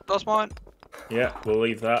on. That's mine. Yeah, we'll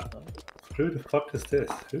leave that. Who the fuck is this?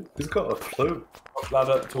 Who's got a clue?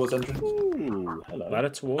 Ladder towards entrance. Ooh, hello. Ladder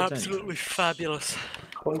towards Absolutely fabulous.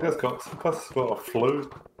 One guy's got a flu.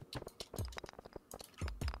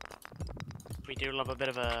 We do love a bit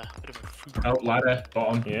of a Oh, ladder,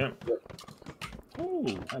 bottom. Yeah. Ooh,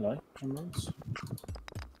 hello. Emeralds.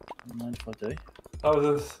 Don't mind if I do. Oh,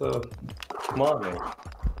 there's mining.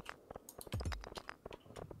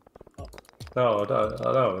 No,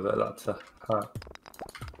 I know that's a hat.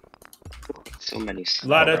 So many.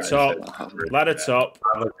 Ladder stars top. that I have. Ladder top.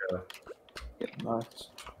 Nice.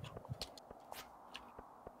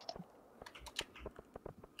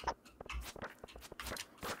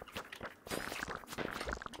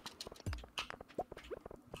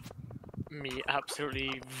 me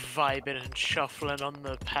absolutely vibing and shuffling on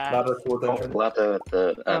the pad. Ladder towards Oh, entrance. ladder at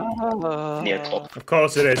the near top. Of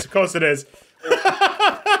course it is. Of course it is.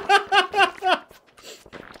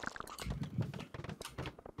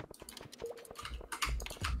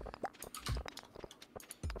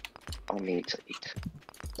 I need to eat.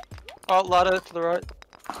 Oh, ladder to the right.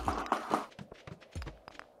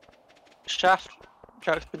 Shaft.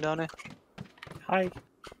 Jack's been down here. Hi.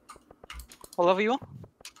 What level you on?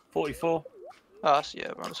 44. Ah, so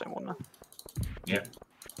yeah, we're on the same one now. Yeah.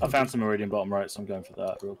 I found some iridium bottom right, so I'm going for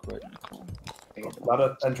that real quick.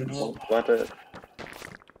 Ladder entrance. Oh, ladder.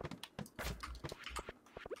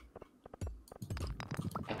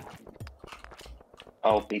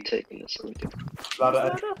 I'll be taking this already.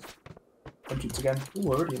 Ladder entrance. Entrance again. Ooh,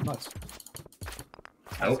 already nice.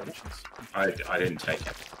 Oh, I didn't take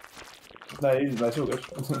it. No, it's all good.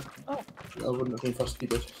 I wouldn't have been fast if you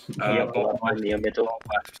did. Yeah, Bottom bottom in the middle.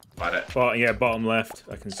 left, ladder. Yeah, bottom left.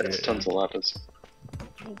 I can see There's it. tons of ladders.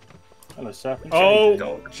 Hello, Serpent. Oh,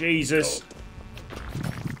 Dog. Jesus.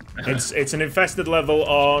 It's an infested level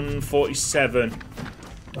on 47.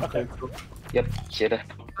 Okay, cool. Yep, get it.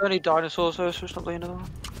 Only dinosaurs though, so it's not the end of the world.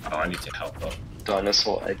 Oh, I need to help up.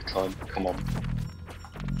 Dinosaur egg time. Come on.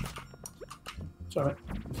 Sorry.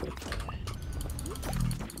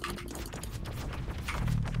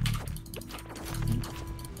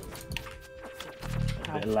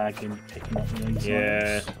 A bit of lagging, picking up the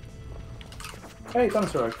Yeah. Hey,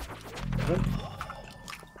 dinosaur egg.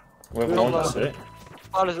 Well, Not that's bad. it.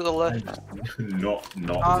 Ladder's at the left. not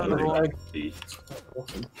the really. egg.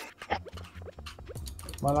 Awesome.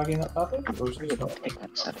 Am I lagging that badly? Or is it not?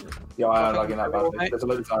 Yeah, I am lagging that badly. There's a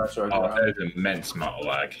load of dinosaur eggs Oh, around. there's an immense amount of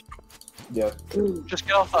lag. Yeah. Just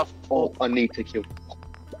get off that Oh, floor. I need to kill.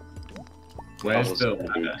 Where's was the gonna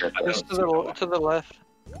ladder? be dead. I Just don't to the left.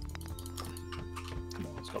 Come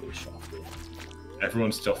on, it's got to be a shaft here.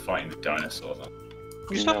 Everyone's still fighting the dinosaurs.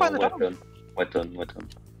 You stop No, fighting the we're dinosaurs. done. We're done. We're done.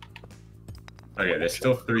 Okay, there's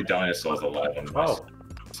still 3 dinosaurs alive on this. Oh,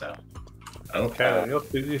 So, okay.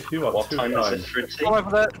 If you are What too time is it, kind. Fritzy? Come over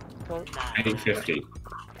there. 8:50.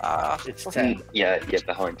 Ah, It's 10. Yeah, you're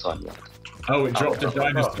behind time. Lad. Oh, it dropped a Oh,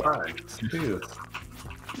 dinosaur. thanks. Jesus. You're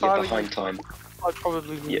Sorry. behind time. I'd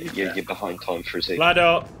probably leave. You're behind time, Fritzy.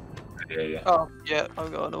 Ladder. Yeah. Oh, yeah,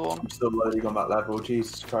 I've got another one. I'm still loading on that level.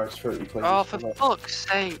 Jesus Christ, 30 places. Oh, for fuck's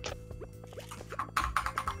sake.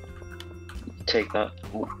 Take that.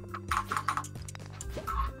 Ooh.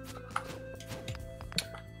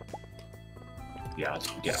 Yeah,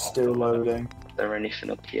 I'll get off. Still loading. Is there anything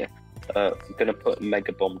up here? I'm gonna put a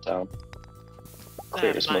mega bomb down.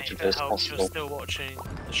 Clear as much of it as You're possible. still watching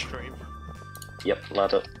the stream. Yep,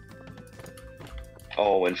 ladder.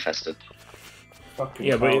 Oh, infested. Fucking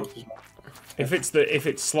Yeah, but cows. if it's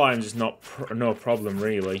slimes, it's no problem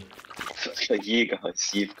really. For you guys,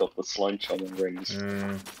 you've got the slime charming rings.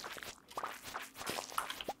 Mm.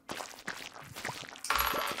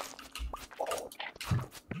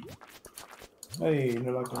 Hey,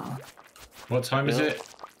 no lag on. What time is it?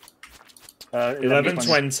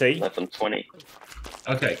 11:20. 11:20.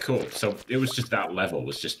 Okay, cool. So it was just that level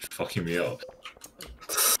was just fucking me up.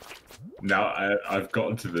 Now I've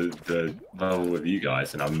gotten to the level with you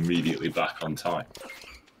guys, and I'm immediately back on time.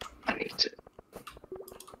 I need to.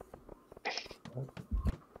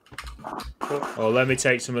 Oh, let me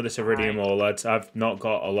take some of this iridium ore, lads. I've not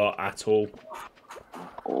got a lot at all.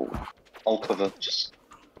 Oh, I'll cover. Just.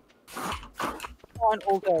 Fine,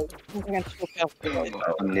 all day. Nothing against your health.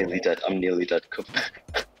 I'm nearly dead. I'm nearly dead. Cover.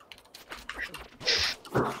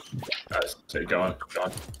 So go on.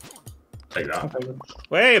 Take that.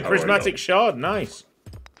 Wait, a Oh, prismatic yeah. shard. Nice.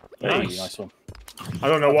 Hey, Nice. nice one. I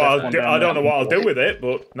don't know what I'll do. I don't know what I'll do there. with it,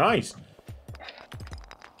 but nice.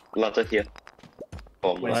 Ladder here.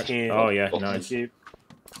 Bottom Where's left. here? Oh yeah, Bottom. nice. You.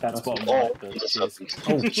 That's bottom Oh, right, but just cheers.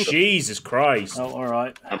 Oh Jesus Christ! Oh, all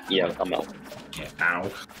right. Yeah, I'm out.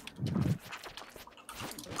 Ow.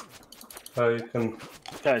 So you can.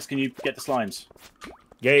 Guys, can you get the slimes?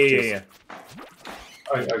 Yeah.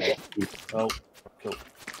 I got Oh, cool.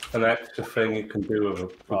 an extra thing you can do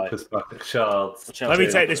with Right. prismatic shards. Watch out, Let me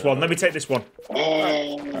too. take this one. Let me take this one.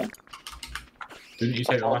 Didn't you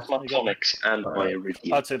take the All last my one? tonics and my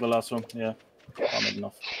iridium. I'll take the last one. Yeah, I'm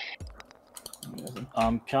enough.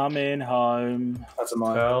 I'm coming home. That's a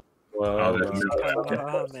mine. Well, Oh, there's no-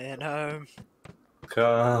 Coming home.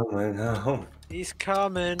 coming home. He's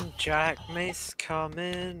coming. Jack Mace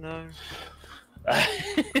coming home.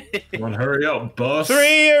 Come on, hurry up, boss.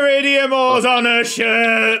 3 iridium ores on a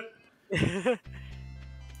shirt.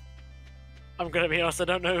 I'm gonna be honest, I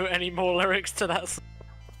don't know any more lyrics to that song.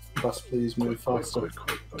 Plus, please move faster.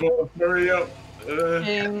 Boss, hurry up.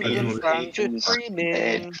 In France, it's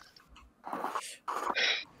screaming.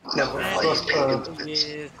 No,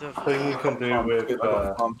 Years of Thing you can do with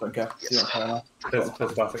Don't care. You don't care now.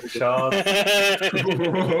 prismatic shards.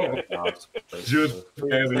 Just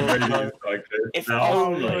barely radio like this. If now.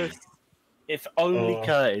 only Oh.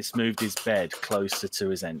 Curtis moved his bed closer to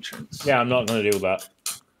his entrance. Yeah, I'm not going to do that.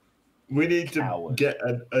 We need to Coward. get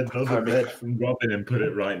another bed from Robin and put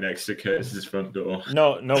it right next to Curtis's front door.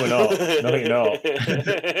 No, we're not. No, you're not.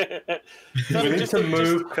 We need to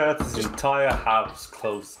move Curtis' entire house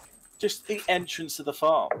close. Just the entrance of the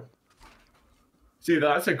farm. See,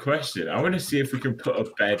 that's a question. I want to see if we can put a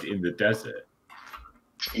bed in the desert.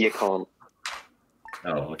 you can't.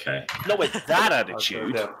 Oh, okay. Not with that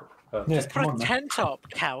attitude. Yeah. Yeah, Put come a on, man. tent up,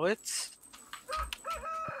 cowards.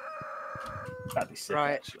 That'd be sick,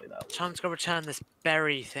 Right. actually. That would. Time to go return this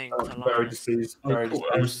berry thing to Very life. diseased. Oh, Very cool.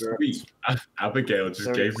 Oh, diseased. sweet. Abigail just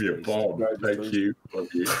Very gave me a bomb. very Thank you. Love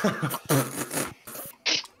you.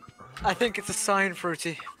 I think it's a sign,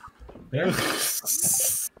 Fruity. Yeah.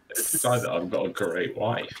 It's a sign that I've got a great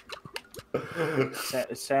wife.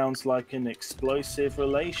 It sounds like an explosive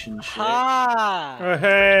relationship. Ha! Oh,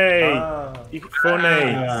 hey, You, could-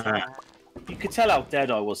 funny. you could tell how dead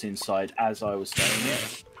I was inside as I was saying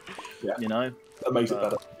it. Yeah. You know? That makes it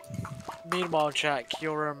better. Meanwhile, Jack,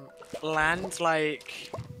 your land,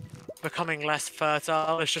 like, becoming less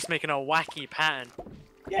fertile is just making a wacky pattern.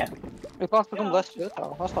 Yeah. If I become less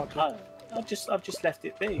fertile, that's not good. I've just left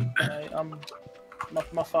it be.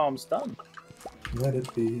 My farm's done. Let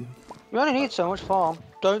it be. We only need so much farm.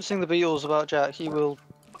 Don't sing the Beatles about Jack. He will.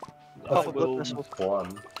 I Pop a blood will- vessel.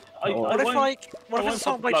 One. What if, like, what I if it's a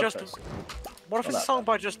won't song by blood just, vessel. what if it's a Not song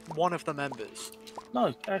by just one of the members?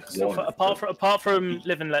 No, apart from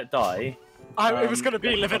Live and Let Die. It was gonna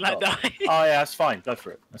be Live and Let Die. Oh yeah, that's fine. Go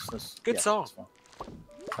for it. That's Good song.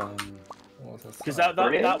 Because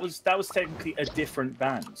that was technically a different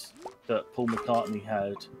band that Paul McCartney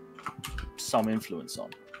had some influence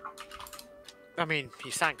on. I mean,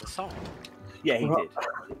 he sang the song. Yeah, he What?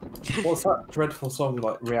 did. What's that dreadful song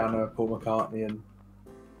like Rihanna, Paul McCartney, and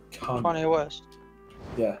Kanye West.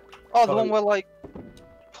 Yeah. Oh, the one where like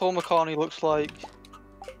Paul McCartney looks like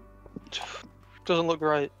doesn't look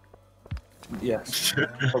great. Yes.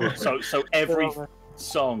 So every Probably.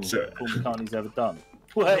 song So- Paul McCartney's ever done.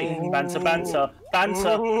 Wait, banter.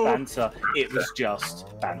 It was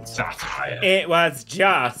just banter. Satire. It was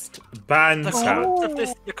just The banter.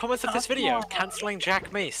 comments of this video cancelling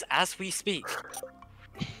Jack Mace as we speak.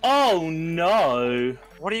 Oh no!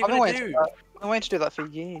 What are you I've been gonna waiting do? to- I've been waiting to do that for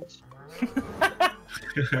years.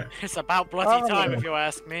 It's about bloody time, if you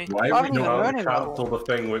ask me. Why I are we haven't even not? learned that Cancel the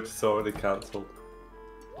thing which is already cancelled.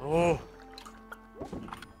 Oh,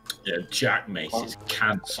 Yeah, Jack Mace is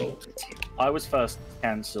cancelled. I was first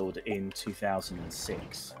cancelled in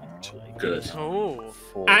 2006, actually. Good. oh.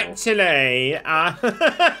 For... Actually,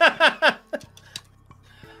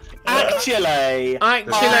 Actually, I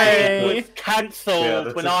actually, was cancelled Yeah,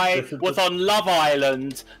 this when is- I this is was the- on Love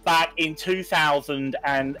Island back in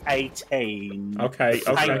 2018. okay.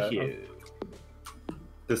 Thank you.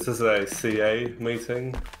 This is a CA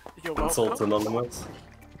meeting. You're Consult welcome. Anonymous.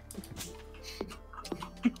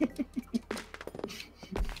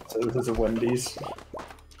 So this is a Wendy's.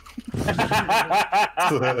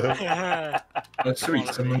 Oh, sweet.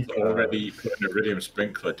 Someone's already put an iridium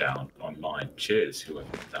sprinkler down online. Cheers, whoever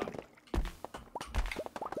did that.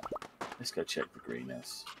 Let's go check the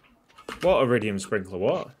greenhouse. What iridium sprinkler?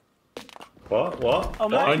 What? What? Oh,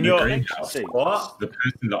 On mate. your- greenhouse. See. What? The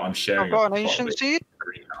person that I'm sharing. I've got an a plot ancient with seed.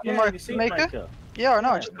 greenhouse. Yeah, my the seed maker? Yeah, I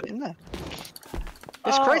know. I just put it in there.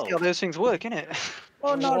 It's crazy how those things work, isn't it?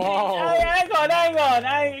 Oh no! Whoa. Hey, hang on!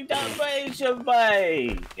 Hey, don't wait,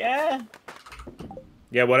 somebody. Yeah.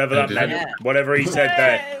 Yeah, whatever that does meant. anyone- Whatever he said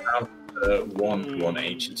there. Have one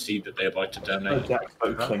ancient seed that they'd like to Oh, donate. Jack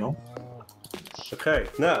spoke Klingon. Okay,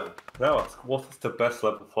 now what is the best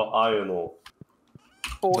level for iron ore?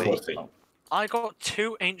 40. I got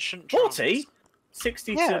 2 ancient 40?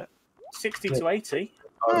 60 Yeah. to 60 to 80.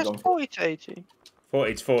 No, I've it's gone 40 to 80.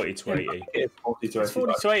 40 to 80. It's 40 to It's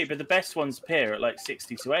 40 85. to 80, but the best ones appear at like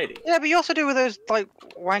 60 to 80. Yeah, but you also do with those, like,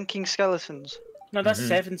 wanking skeletons. No, that's Mhm.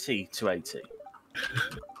 70 to 80.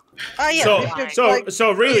 Ah, yeah. So, if you- so, like,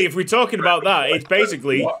 so really, if we're talking about that, it's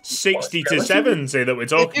basically What? 60 to Skeleton? 70 that we're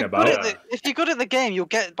talking about. if you're good at the game, you'll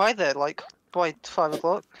get by there, like, by 5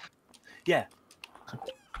 o'clock. Yeah.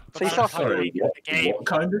 So you start Sorry, what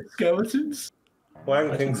kind of skeletons?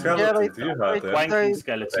 Wanking skeletons, you heard it. Wanking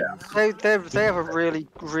skeletons. They have a really,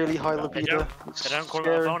 really high libido. They don't call it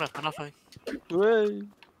a bonus for nothing.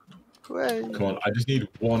 Way. Come on, I just need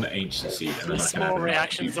one ancient seed and then I can Small have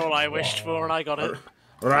reaction's all I wished for, and I got it.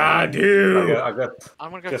 Radu! I got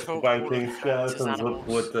I'm gonna go just talk to all wanking the skeletons animals.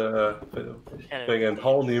 would Yeah. bring a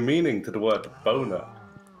whole new meaning to the word boner.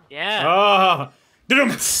 Yeah. Ah!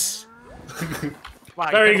 Dum-ts. Wow,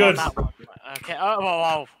 you very could've won good. that one. Okay.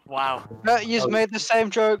 Oh, wow. He's made the same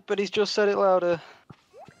joke, but he's just said it louder.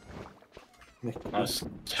 That's how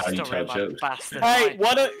you Still tell read my jokes. bastard. Hey, Right.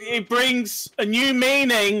 what it brings a new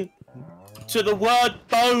meaning to the word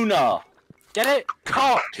boner. Get it?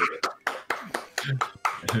 Cock!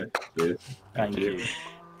 Good. Thank you.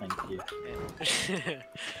 Thank you.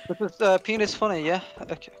 This is penis funny, yeah?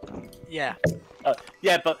 Okay. Yeah.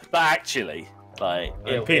 Yeah, but actually, like,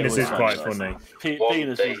 Penis is quite funny. funny. One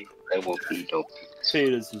Penis day was there will be no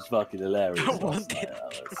penis was fucking hilarious. One last day.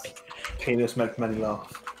 night, that was- Penis makes many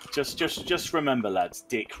laugh. Just remember, lads,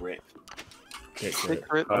 dick rip. Dick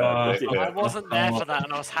rip. I wasn't there for that,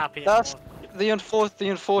 and I was happy. That's the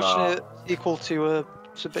unfortunate equal to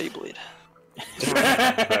Beyblade.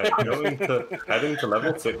 Heading to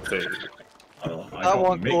level 16. Oh, I That got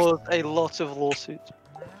one mixed. caused a lot of lawsuits.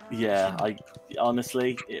 Yeah,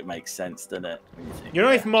 honestly, it makes sense, doesn't it? when you think You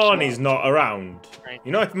know, if about it? Marnie's not around,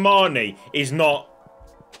 you know, if Marnie is not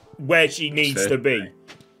where she needs to be,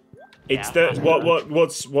 it's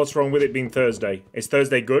what's wrong with it being Thursday? Is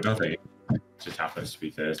Thursday good? Nothing. It just happens to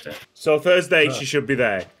be Thursday. So Thursday she should be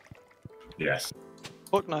there. Yes.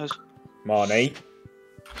 Fuck knows. Marnie.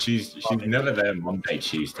 She's never there Monday,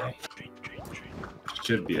 Tuesday. She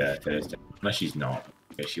should be there Thursday. Unless she's not.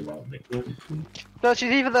 Yeah, she won't be. No,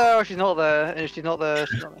 she's either there or she's not there, and if she's not there,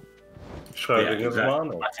 she's not there. Schrodinger's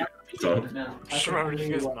Mano. So,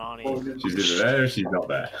 Schrodinger's Marnie. she's either there or she's not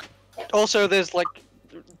there. Also, there's like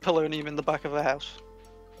polonium in the back of the house.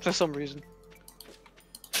 For some reason.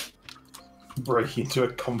 Breaking into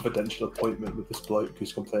a confidential appointment with this bloke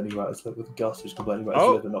who's complaining about his liver, with Gus who's complaining about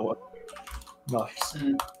Oh. his liver not working. Nice.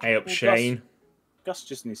 Hey up, Shane. Gus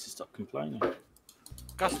just needs to stop complaining.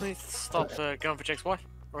 Gus needs to stop going for Jake's wife.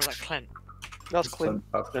 Or is that Clint? That's Clint.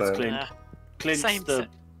 That's Clint. Clint. Yeah. Clint's Same, the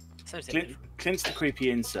same. Clint's the creepy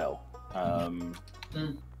incel. Mm.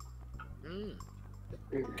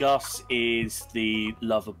 Gus is the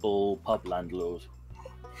lovable pub landlord.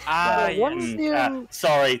 Ah, what yes. is the,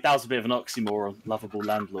 Sorry, that was a bit of an oxymoron. Lovable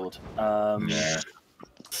landlord. Yeah.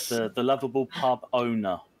 The lovable pub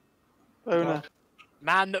owner. owner?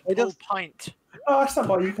 Man that It pulled does- pint. Oh, I stand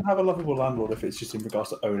by. You can have a lovable landlord if it's just in regards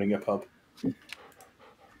to owning a pub.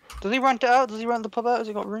 Does he rent it out? Does he rent the pub out? Has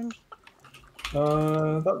he got rooms?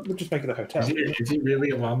 That would just make it a hotel. Is he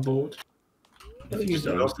really a landlord? If he just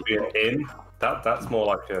It owns has to be an inn. That's more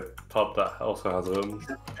like a pub that also has rooms.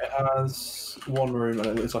 It has one room and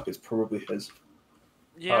it looks like it's probably his.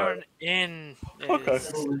 Yeah, Alright. an inn. Okay.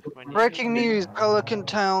 is when you- Breaking news: Pelican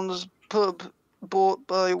Town's pub bought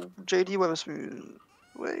by JD Weatherspoon.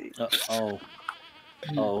 Wait. Oh.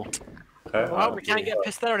 Okay, Well, we can't get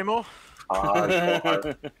pissed there anymore.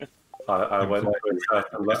 I went to a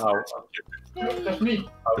certain level. I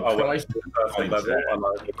went to a certain level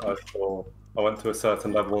and I went to a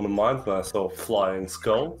certain level in the mines and I saw a flying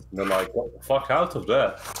skull. And they're like, "What the fuck out of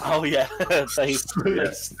there?" Oh yeah, they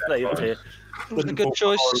appear. It was a good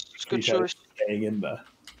choice. It's a good choice. Getting in there.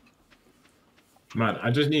 Man, I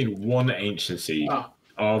just need one ancient seed.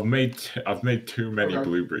 I've made too many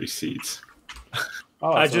blueberry seeds.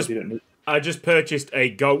 Oh, I so just- you don't need- I just purchased a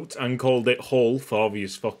goat and called it Hull for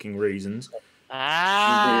obvious fucking reasons.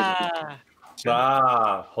 Ah.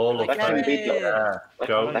 Hall of That can Fame. be the, Yeah,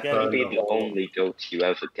 goat. that can be the only goat you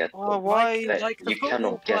ever get. Oh, why? That Like the you cannot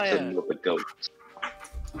football get player. another goat.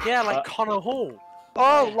 Yeah, like Connor Hall.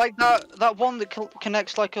 Oh, like that one that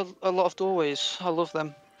connects like a lot of doorways. I love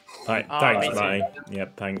them. Right, Oh, thanks, me too. Matty.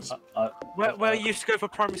 Yep, thanks. Where you used to go for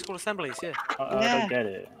primary school assemblies, yeah. I don't get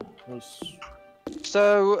it.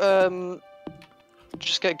 So,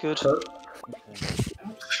 just get good.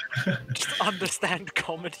 Just understand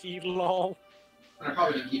comedy, lol. I'm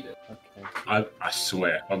probably gonna keep it. Okay. I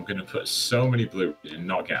swear, I'm gonna put so many blueberries and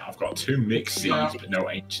not get. I've got 2 mixed seeds, but no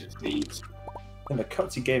ancient seeds. In the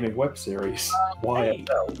Cutzy Gaming web series,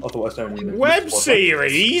 YFL, otherwise known as Web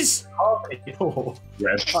series? Web series.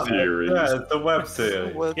 Yeah, it's the web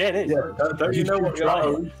series. Yeah, it is. Yeah, don't you know what your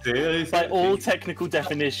own series By is? all technical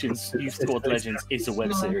definitions, Youth Squad Legends is a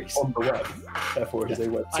web series. on the web. Therefore, it is a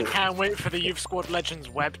web I series. can't wait for the Youth Squad Legends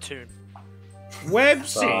webtoon. Web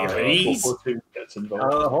series? Gets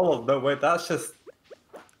involved. Hold on, no wait, that's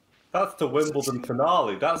the Wimbledon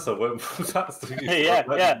finale. That's the Wimbledon. That's the Yeah.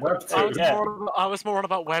 web I was, series. I was more on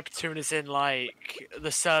about webtoon as in like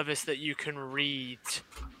the service that you can read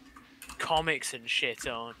comics and shit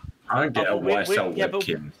on. I don't get Oh, a but we- YSL yeah, but-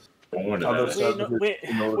 webkin. I want Other to stuff.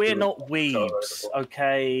 We're not weebs,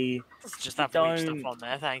 okay? Let's just have weeb Don't- stuff on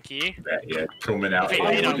there, thank you. yeah, coming out If here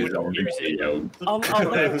you with don't his own use it. video. I'll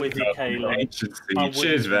level with you, Caleb. Ancient I seed. wouldn't-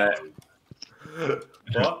 Cheers, Vet.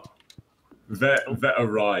 What? Vet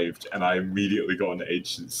arrived, and I immediately got an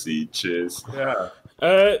ancient seed. Cheers. Yeah.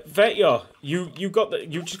 Vetya, you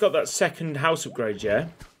just got that second house upgrade, yeah?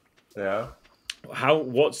 Yeah.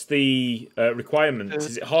 What's the requirements?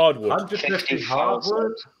 Is it hardwood? 150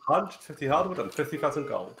 hardwood, 150 hardwood, and 50,000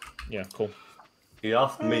 gold. Yeah, cool. He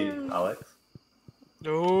asked me, Alex.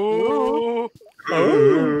 Oh,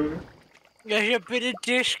 Oh. a bit of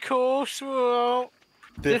discourse. Well.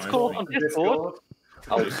 Discord on Discord.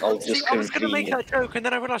 I'll See, just I was gonna make convenient. that joke, and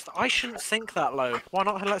then I realised I shouldn't sink that low. Why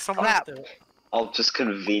not let someone else do it? I'll just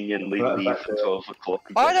conveniently Right, leave back at 12 o'clock.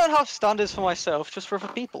 and I get- don't have standards for myself, just for other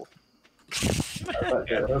people.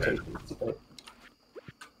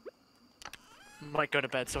 Might go to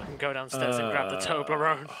bed so I can go downstairs and grab the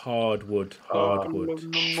Toblerone. Hardwood.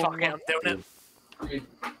 Fuck it, I'm doing it.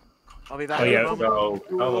 I'll be back. Oh, yeah. No,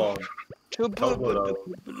 come on.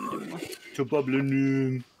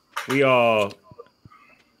 We are.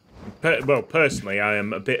 Well, personally, I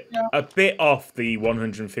am a bit off the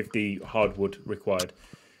 150 hardwood required.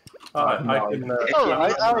 I can.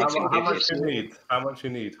 Alright, Alex, how much you need? How much you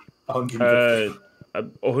need? 150.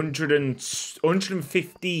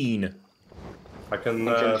 115. I can.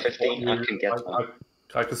 115, I can get that.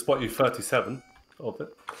 I can spot you 37 of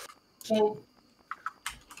it.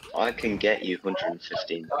 I can get you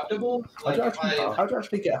 115. How do you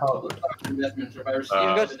actually get hardwood? You can go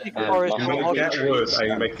to the forest I'm and You gonna get trees. wood and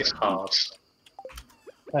you make it hard.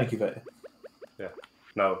 Thank you, Vete.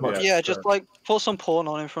 No. yeah, just like put some porn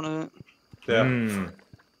on in front of it. Yeah. Hmm.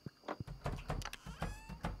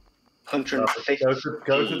 150.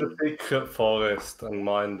 Go to the secret forest and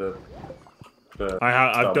mine the.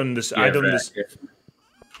 I've done this. Yeah, I've done Vet, this.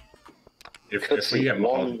 If we Cutzy, get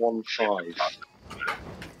more 115.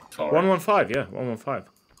 115. Yeah, 115.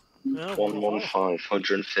 No, 115,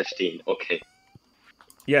 115. Okay.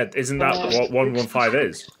 Yeah, isn't that what 115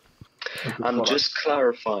 is? I'm just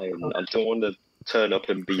clarifying. I don't want to turn up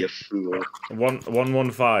and be a fool.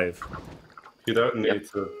 115. You don't need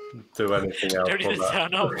to do anything else. Don't for even that.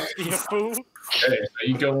 turn up, be a fool. Hey,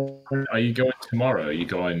 are you going tomorrow? Are you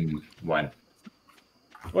going when?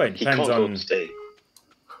 Well, it He depends can't go on. stay.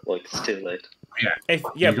 Like, it's too late. If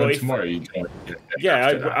You yeah, going but if, tomorrow? You going yeah,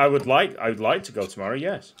 after that? I would like to go tomorrow.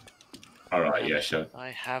 Yes. All right, yeah, sure. I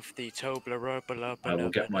have the Toblerone. I will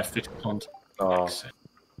get my fish pond. Oh,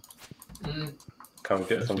 come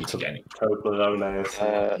get some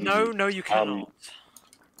Toblerones. No, you cannot.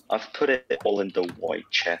 I've put it all in the white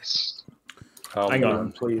chest. Hang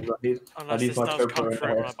on. Please, I Unless need this my does come Toblerone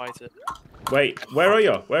through when I first. bite it. Wait, where are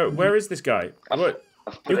you? Where is this guy? What?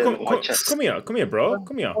 I've put You it in the white come chest. here, bro.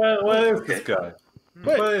 Come here. Where is this guy?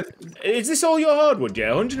 Wait, Where is... is this all your hardwood? Yeah,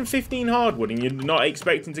 115 hardwood, and you're not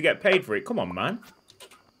expecting to get paid for it? Come on, man.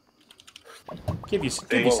 Give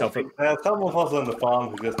yourself a. There are some of us on the farm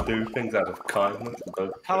who just do things out of kindness. And don't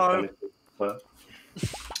get Hello. anything for it.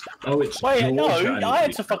 Oh, it's Wait, no, Georgia, I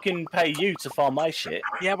had to fucking pay you to farm my shit.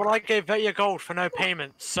 Yeah, well, I gave Vetya gold for no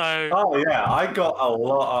payment, so. Oh yeah, I got a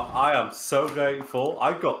lot of, I am so grateful.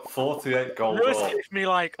 I got 48 gold Lewis ore. gave me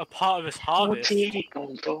like a part of his harvest. 48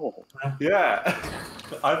 gold ore. Yeah.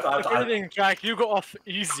 If I anything, Jack, you got off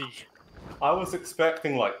easy. was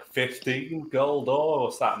expecting like 15 gold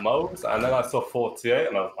ore or at most, and then I saw 48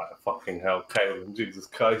 and I was like, fucking hell, Caleb, Jesus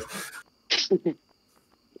Christ. You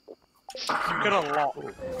got a lot.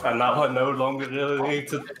 And now I no longer really need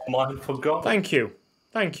to mine for gold. Thank you.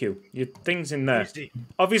 Thank you. Your thing's in there. Easy.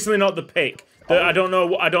 Obviously not the pick. I don't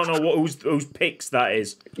know. I don't know whose picks that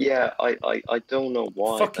is. Yeah, I don't know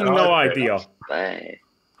why. Fucking no idea. There.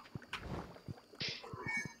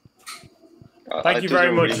 Thank you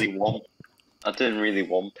very much. I didn't really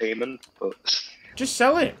want payment, but Just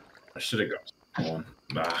sell it. I should have got one.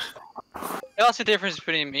 Nah. That's the difference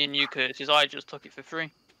between me and you, Curtis, is I just took it for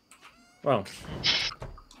free. Well,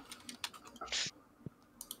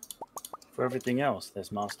 For everything else, there's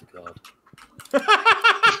MasterCard.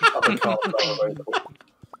 Other cards are available.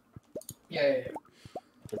 Yeah.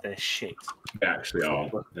 But they're shit. They actually are.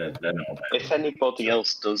 They're not. if anybody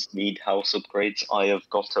else does need house upgrades, I have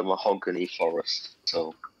got a mahogany forest.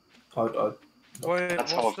 So Wait,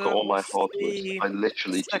 that's how I've got all my hardwood. I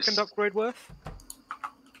literally second just upgrade worth?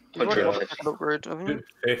 You've already got the 150. second upgrade, haven't you?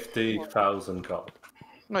 50,000 gold.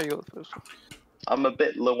 No, you got the first one. I'm a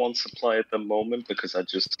bit low on supply at the moment because I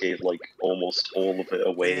just gave like almost all of it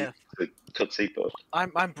away Yeah. to Cutzy, but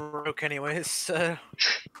I'm broke anyways, so...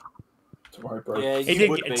 Don't worry, bro. Yeah, he you did.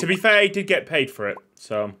 would be. To be fair, he did get paid for it.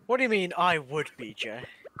 So What do you mean I would be, Jay?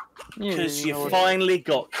 Because you know what- finally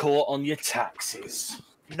got caught on your taxes.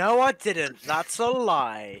 No, I didn't. That's a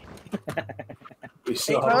lie. We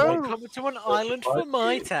still No. haven't Coming to an island for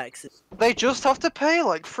my taxes. They just have to pay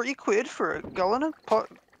like £3 for a gallon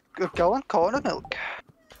carton of milk. Gallon carton of milk.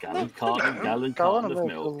 gallon carton.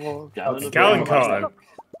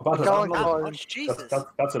 About to- Gallon that's, carton. Much Jesus.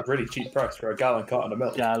 that's a really cheap price for a gallon carton of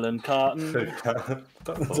milk. Gallon carton.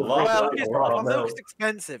 That's a Well, really it's, cheap price. milk's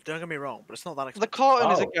expensive, don't get me wrong, but it's not that The expensive.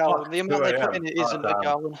 carton is a Oh, gallon. fuck, The amount they 2 put in it isn't a damn.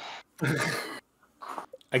 gallon.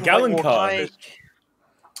 A gallon Like, carton. Like,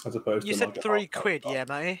 As opposed you to said like a £3, yeah,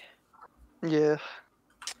 matey? Yeah.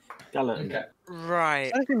 Gallon. Okay.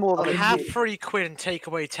 Right. Anything more than Have £3 and take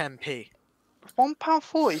away 10p.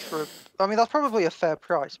 £1.40 for a. I mean, that's probably a fair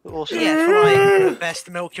price, but also. Yeah, for like the best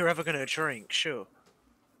milk you're ever gonna drink, sure.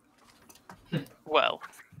 Well,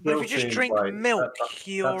 But if Milk you just seems drink like- milk, that's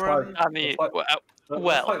you're like- I mean, That's like- well,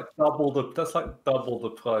 That's like double the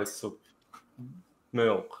price of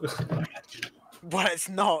milk. well, it's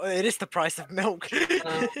not. It is the price of milk.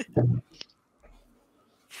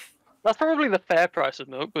 that's probably the fair price of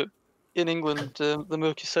milk, but in England, the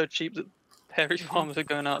milk is so cheap that dairy farmers are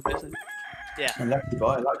going out of business. Unless you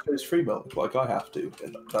buy lactose-free milk, like I have to,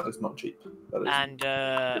 and that is not cheap. That is. And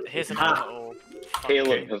here's another little.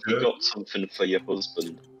 Caleb, have you got something for your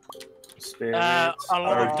husband? Spirits. A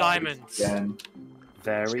lot of Very diamonds. Again.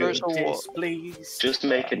 Very Spiritual what? displeased. Just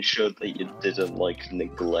making sure that you didn't like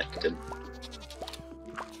neglect him.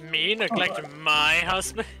 Me neglecting my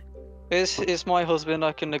husband? It's my husband.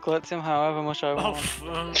 I can neglect him however much I Oh,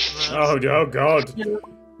 want. Oh God.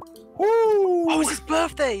 Oh, it's his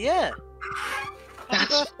birthday, yeah.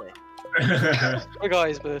 Happy birthday. The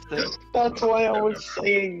guy's birthday. That's why I was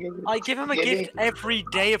saying. I give him a gift every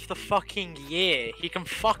day of the fucking year. He can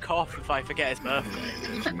fuck off if I forget his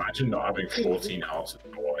birthday. Imagine not having 14 hearts of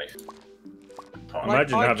joy.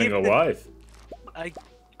 Imagine I having give a the- wife.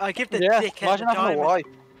 I give the Yeah, dickhead imagine a having a diamond. wife.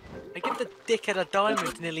 I give the dickhead a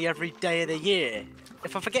diamond nearly every day of the year.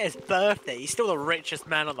 If I forget his birthday, he's still the richest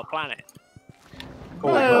man on the planet.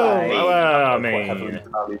 Well, I Quite heavily mean,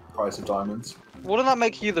 valued the price of diamonds. Wouldn't that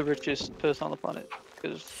make you the richest person on the planet?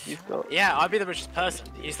 Because you've got. Yeah, I'd be the richest person.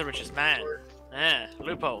 He's the richest man. Yeah,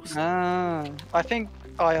 loopholes. Ah, I think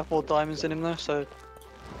I have more diamonds in him though, so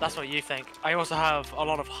That's what you think. I also have a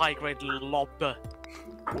lot of high-grade lobber.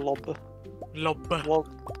 lobber, Lobber.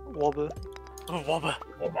 wobber. Oh,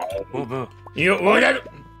 wobber. What you.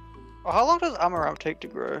 How long does amaranth take to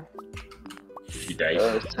grow? 50 days?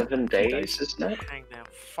 7 days, isn't it? Hang now.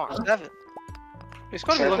 Fuck. 7. It's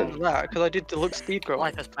got to be longer 7. than that because I did deluxe speed growing.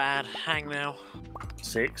 Life is bad. Hang now.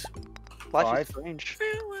 6, Life 5. is strange.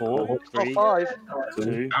 4, It's not 3, 5.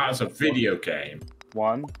 2, That's a video game.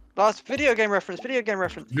 1. That's video game reference. Video game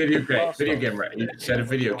reference. Video game. You said a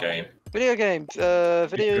video game. Video game.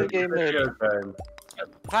 Video game nerd. Video game.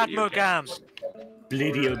 Vadmo Gams.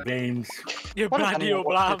 Video games. You What bloody animal old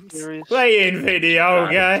watch lambs. this series? Playing video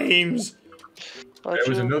games. I There was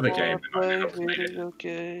just another wanna game, but I play never played it. video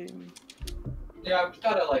game. Yeah, I'm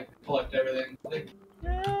trying to like collect everything. Like,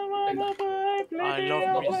 I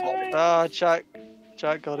love music. Ah, Jack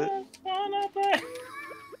got it.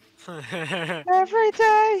 Every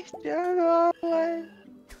day, you're away.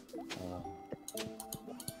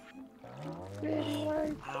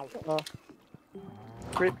 Ow.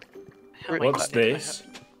 Rip. How am I- What's this?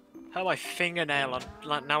 How my fingernail on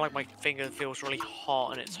like my finger feels really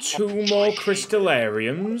hot and it's hot. 2 more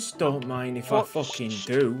crystallariums. Don't mind if I What? fucking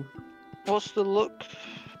do. What's the look?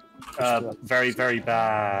 Very, very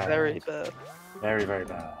bad. Very bad. Very, very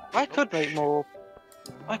bad. I could make more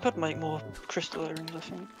I could make more crystal earrings, I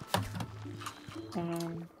think.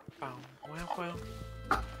 Well.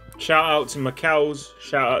 Shout out to my cows.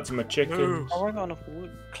 Shout out to my chickens. Oh, I got enough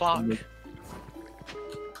wood. Cluck.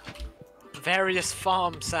 Various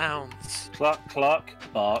farm sounds. Cluck, cluck,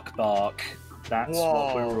 bark, bark. That's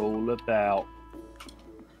what we're all about.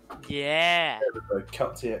 Yeah. There we go.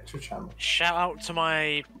 Cutzy extra channel. Shout out to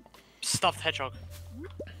my stuffed hedgehog.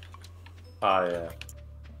 Ah, yeah.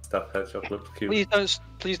 Stuffed hedgehog looks cute.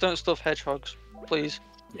 Please don't stuff hedgehogs. Please.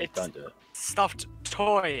 Yeah, don't do it. Stuffed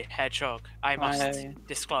toy hedgehog. I must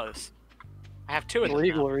disclose. I have 2 of them.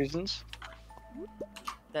 Legal now. reasons.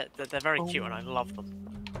 They're very cute and I love them.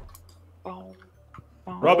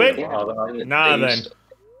 Robin? Nah then.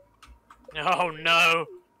 Oh no!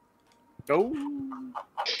 Oh.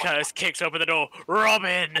 Curtis kicks open the door.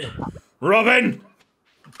 Robin! Robin!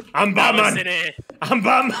 I'm Alice Batman! in here. I'm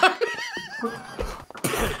Batman!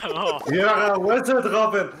 Oh, Yeah, wizard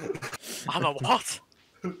Robin! I'm a what?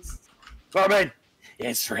 Robin!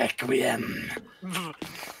 It's Requiem.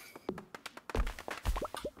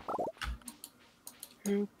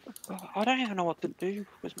 I don't even know what to do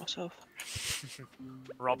with myself.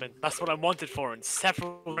 Robin. That's what I'm wanted for in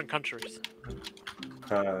several different countries.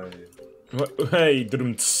 Hey,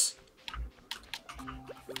 drums.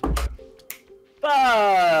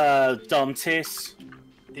 Dantis.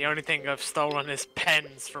 The only thing I've stolen is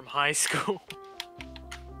pens from high school.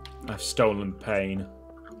 I've stolen pain.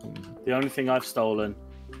 The only thing I've stolen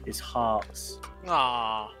is hearts.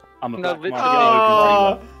 Ah. I'm a No, black but-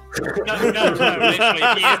 market. No,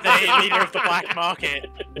 literally, he is the leader of the black market.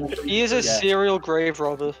 He is a serial grave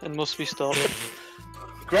robber and must be stopped.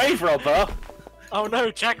 Grave robber? Oh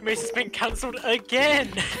no, Jack Mace has been cancelled again!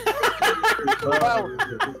 Wow.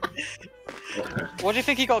 What do you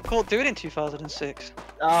think he got caught doing in 2006? Free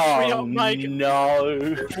Oh up, Mike.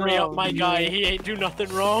 no. Free up my guy, he ain't do nothing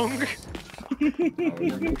wrong.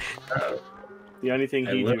 The only thing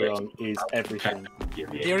he did wrong is everything.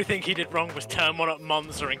 The only thing he did wrong was turn one up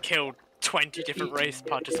Monza and killed 20 different race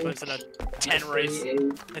participants in a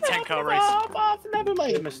 10-car race. I've never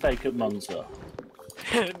made a mistake at Monza.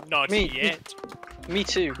 Not yet. Me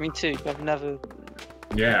too. I've never.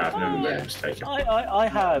 Yeah, I've never made a mistake. I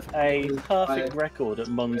have a perfect record at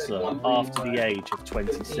Monza after the age of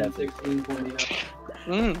 27.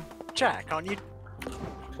 Jack, aren't you?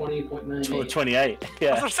 20.98. 28, I was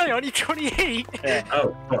yeah. gonna say, aren't you 28? Yeah.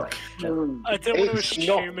 Oh, fuck. I don't want to It's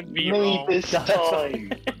not assume and be me wrong. this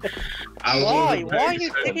time. Why? Why are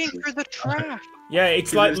you digging through the trash? Yeah,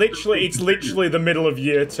 it's like literally the middle of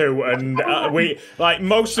year 2, and we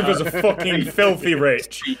most of us are fucking filthy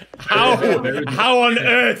rich. How on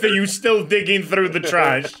earth are you still digging through the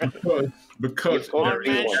trash? Because One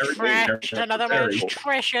man's trash, another man's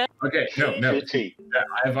treasure. Okay, no. Shitty.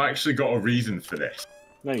 I've actually got a reason for this.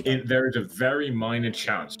 No, you don't. There is a very minor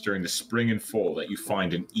chance during the spring and fall that you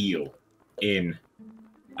find an eel in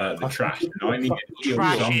the trash. And I need an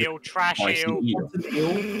eel. Trash eel.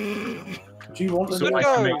 Do you want So an I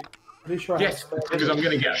can make, Pretty sure I yes, have because I'm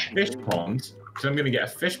going to get a fish pond. Because I'm going to get a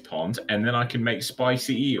fish pond, and then I can make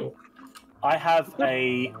spicy eel. I have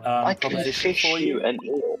a I can proposition fish for you you. an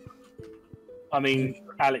eel. I mean,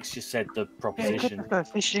 Alex just said the proposition. Go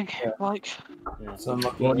fishing, like. some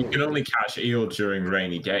lucky Well, you eel. can only catch eel during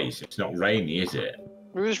rainy days. It's not rainy, is it?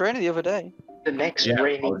 It was raining the other day. The next Yeah,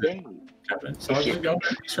 rainy I'll do- day. Kevin. So I can go on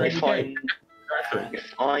this rainy If day.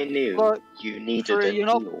 I knew But, you needed Drew, an you're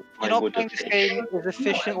not- eel, You're I not would playing have this fished. game as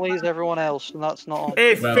efficiently as everyone else, and that's not on.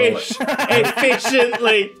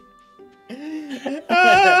 Efficiently.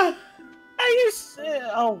 Ah.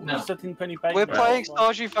 No. Something penny bacon. We're playing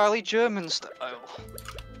Stardew Valley German style.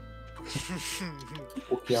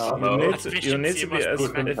 Yeah. You need to Efficiency be as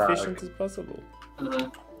must be efficient as possible.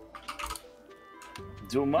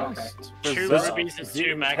 You must. Two preserve rubies and the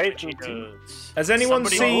 2 magnitude integrity. goods. Has anyone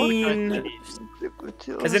Somebody seen?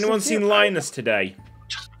 Has anyone seen Linus today?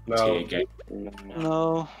 No. Okay. No.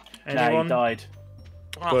 No. Nah, he Anyone? died.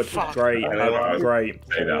 Oh, Good, fuck. great, great.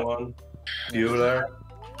 Say that. One. Bueller.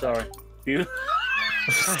 Sorry. You.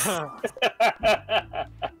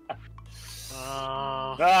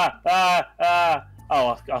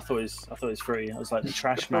 Oh, I thought it was free. I was like, the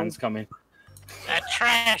trash man's coming. A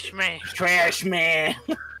trash man. Trash man.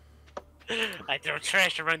 I throw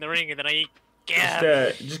trash around the ring and then I eat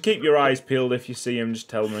gab. Just keep your eyes peeled if you see him. Just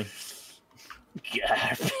tell me.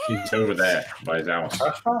 Yeah. He's over there by his house.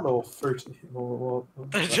 Trash man or fruit? Or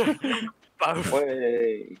Both.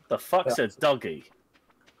 Way. The fuck's a doggy?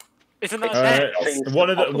 Isn't that One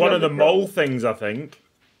of the mole things, I think.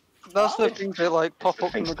 That's the things that like pop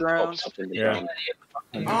up from the ground. Yeah.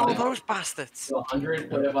 Oh, those bastards!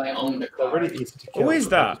 100. What if I own the car? Really easy to kill. Who is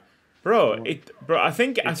that, bro? I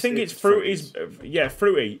think it's Fruity's. Yeah,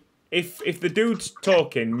 Fruity. If the dude's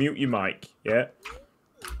talking, mute your mic. Yeah.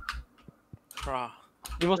 Bruh.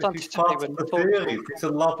 You must He's anticipate part when of the you talk. series. He's a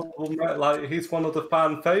lovable man. Like he's one of the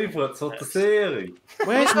fan favourites of the series.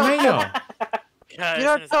 Where's Mayor? You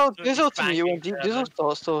don't tell Dizzle to mute when Dizzle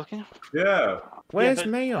starts talking. Yeah. Where's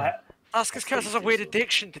Mayor? That's because Kurt has a weird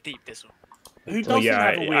addiction to Deep Dizzle. Who Oh doesn't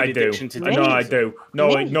yeah, have a weird I do. addiction to No, I do. No,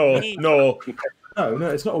 no. No,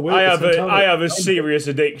 it's not a weird. I have a serious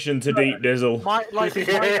addiction to Deep Dizzle.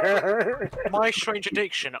 My strange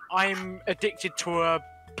addiction. I'm addicted to a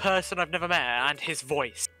person I've never met and his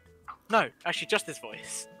voice. No, actually, just his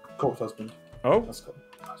voice. Corpse husband. Oh. That's cool.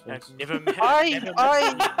 I've never met.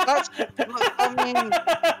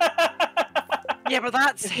 Yeah, but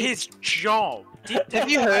that's his job. Have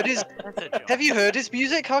you heard his? Have you heard his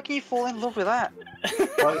music? How can you fall in love with that?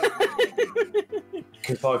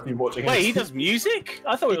 Because I've been watching. Wait, he does music?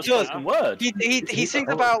 I thought it was spoken word. He sings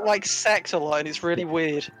about like sex a lot, and it's really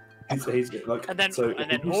weird. He's like, And then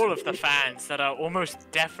all of the fans that are almost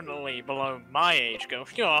definitely below my age go,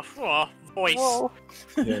 oh, voice. Whoa.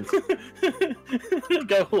 Yes.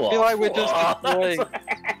 Go I feel like we're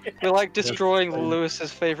just destroying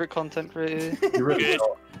Lewis's favorite content creator. You really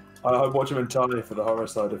not. I watch him entirely for the horror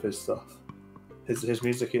side of his stuff. His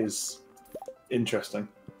music is interesting.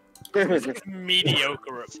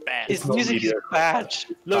 Mediocre at best. His music is bad.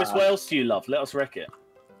 Lewis, what else do you love? Let us wreck it.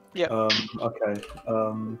 Yeah. Okay.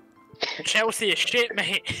 Chelsea is shit,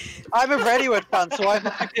 mate. I'm a Radiohead fan, so I have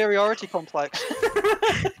a superiority complex.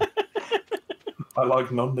 I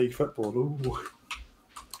like non-league football. Ooh.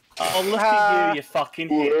 Oh, look at you, you fucking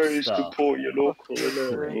hipster. Support your local.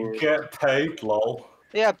 You get paid, lol.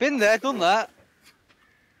 Yeah, I've been there, done that.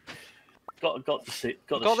 Got the Got the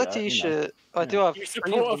shirt, T-shirt. I do have. You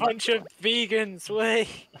support a bunch of vegans, way.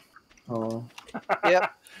 Oh.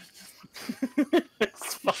 Yep.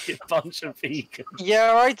 It's a fucking bunch of vegans.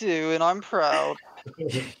 Yeah, I do, and I'm proud.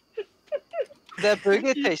 Their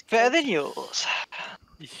burger tastes better than yours.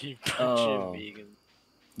 You bunch of vegans.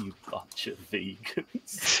 You bunch of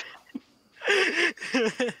vegans.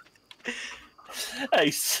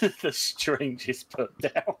 Hey, the strangest put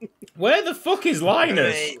down. Where the fuck is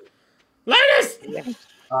Linus? Linus!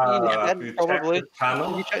 Probably. Have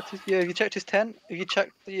Have you checked his tent? Have you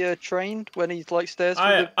checked the train when he's like stairs?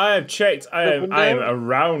 I have checked. I am window?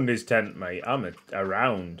 around his tent, mate. I'm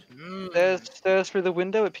around. Stairs through the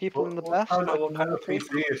window with people in the bath. What kind of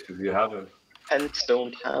PC issues you having? Tents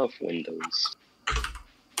don't have windows.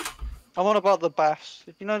 I'm on about the baths.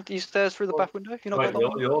 You know these stairs through the bath window? You know Wait,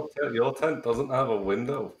 about that? your tent doesn't have a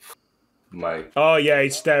window, mate. Oh yeah,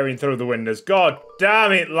 he's staring through the windows. God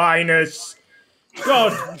damn it, Linus!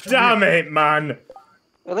 God damn it, man!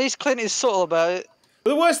 At least Clint is subtle about it.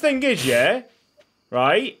 The worst thing is, yeah,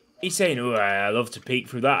 right? He's saying, "Oh, I love to peek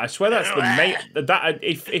through that." I swear that's the male. That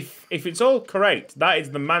if it's all correct, that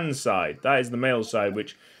is the man's side. That is the male side,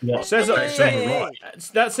 which says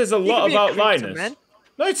that says a lot about Linus.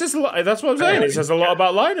 No, it says a lot. That's what I'm saying. It says a lot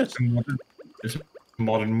about Linus. It's a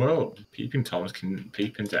modern world. Peeping Toms can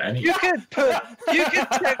peep into any. You could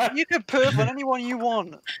perv on anyone you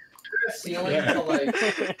want.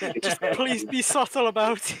 Just please be subtle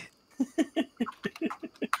about it.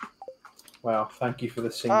 Wow, thank you for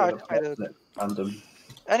the singular random.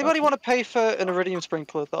 Anybody want to pay for an iridium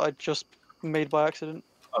sprinkler that I just made by accident?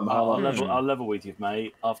 I'll level with you,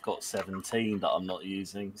 mate. I've got 17 that I'm not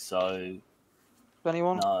using, so.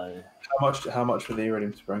 Anyone? No. How much for the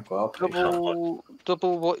iridium sprinkler? I'll pay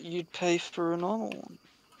Double what you'd pay for a normal one.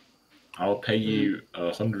 I'll pay you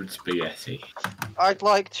 100 spaghetti. I'd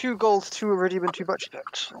like 2 gold, 2 iridium, and 2 battery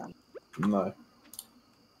packs. No.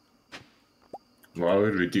 Why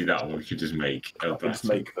would we do that when we could just make a Let's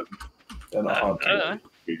make them. They're not hard to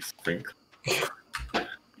think.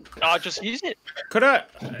 I'll just use it. Could I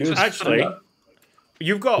actually?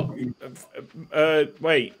 You've got.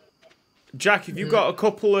 Wait, Jack. Have you got a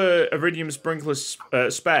couple of iridium sprinklers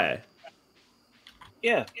spare?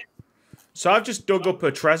 Yeah. So I've just dug up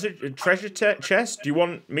a treasure chest. Do you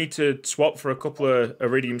want me to swap for a couple of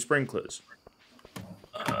iridium sprinklers?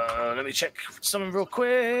 Let me check something real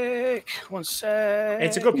quick. One sec.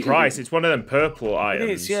 It's a good price. It's one of them purple items.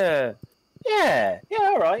 It is, yeah. Yeah,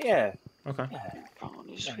 all right, yeah. Okay.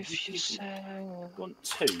 Want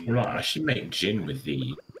 2. Right, I should make gin with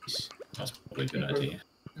these. That's probably a good idea.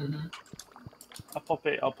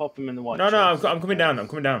 I'll pop them in the white. No, I'm coming down. I'm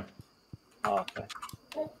coming down. Oh, okay.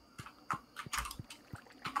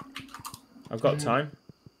 I've got time.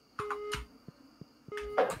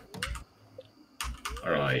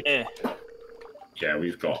 All right. Yeah. Yeah,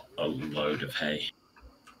 we've got a load of hay.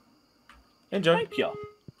 Enjoy. Thank you.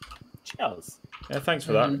 Cheers. Yeah, thanks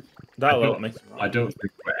for that. That'll help me. I don't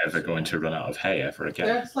think we're ever going to run out of hay ever again.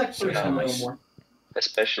 Yeah, it's like So it's nice.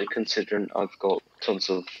 Especially considering I've got tons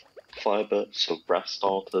of fibre, so grass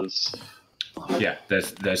starters. Yeah,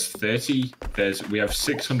 there's 30. We have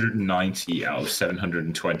 690 out of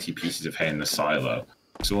 720 pieces of hay in the silo.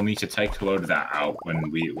 So we'll need to take a load of that out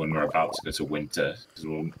when we're about to go to winter, because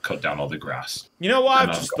we'll cut down all the grass. You know what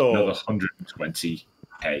And I've just got another thought? 120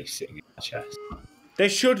 hay sitting in the chest. They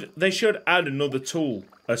should add another tool,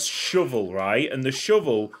 a shovel, right? And the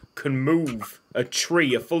shovel can move a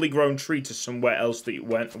fully grown tree, to somewhere else that you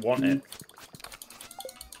want it.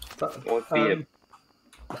 That would be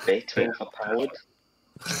a bit overpowered.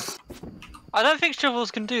 I don't think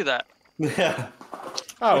shovels can do that. Yeah.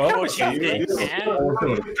 Oh, well, You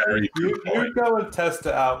go and test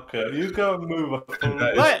it out, Kurt. You go and move a full...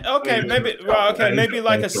 maybe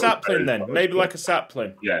like a sapling then. Maybe like a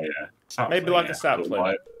sapling. Yeah. Maybe like a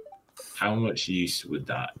sapling. How much use would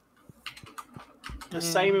that? The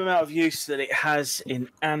same amount of use that it has in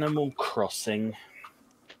Animal Crossing.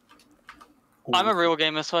 I'm a real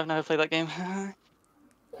gamer, so I've never played that game.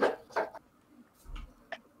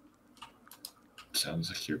 Sounds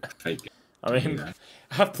like you're fake. I mean,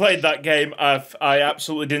 I've played that game. I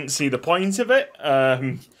absolutely didn't see the point of it.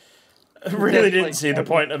 Really didn't see the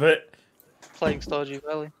point of it. Playing Stardew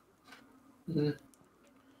Valley.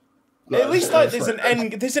 At least like there's an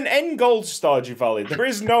end goal to Stardew Valley. There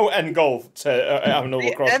is no end goal to Animal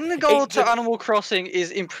Crossing. The end goal to Animal Crossing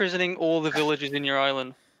is imprisoning all the villagers in your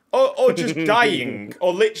island. Or just dying,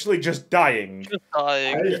 or literally just dying. Just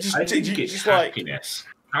dying. I think it's happiness.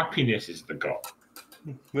 Happiness is the goal.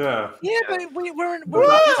 Yeah. Yeah, but we're in.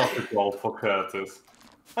 That's not the goal for Curtis.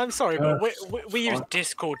 I'm sorry, but we use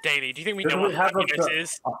Discord daily. Do you think we know what happiness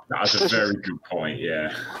is? That's a very good point.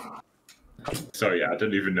 Yeah. Sorry, I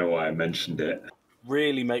don't even know why I mentioned it.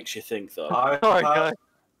 Really makes you think, though.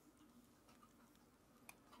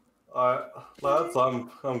 Lads, I'm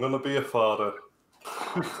gonna be a father.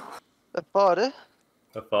 A father?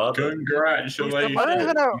 A father? Congratulations! I don't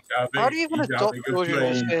even know. How do you even adopt children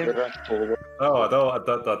in this game? No, I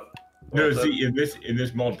don't. No, see, in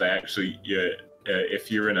this mod, they actually,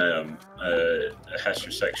 if you're in a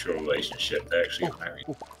heterosexual relationship, they actually marry.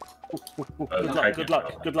 Good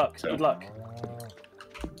luck. Good luck. Good luck.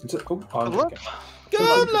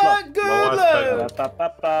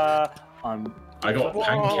 I got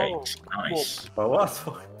pancakes. Nice. My wife's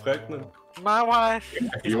pregnant. My wife.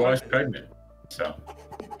 Your wife's pregnant. So.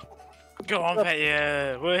 Go on, pet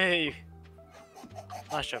yeah. Wait.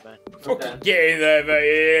 Nice job, man. Fucking get in there,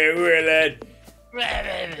 mate. We're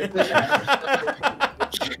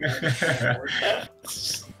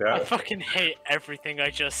I fucking hate everything I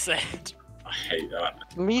just said. I hate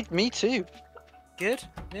that. Me too. Good?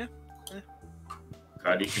 Yeah.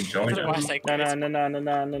 Glad you can join us.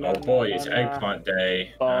 No. Oh boy, it's eggplant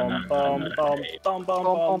day. I'll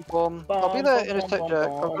be there in a sec, Jack.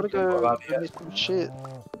 I've got to go do some shit.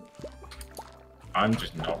 I'm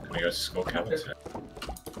just not gonna go to school, Kevin.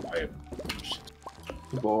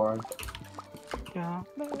 Boring. Yeah.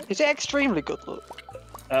 Is it extremely good look?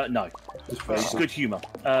 No. It's good humour.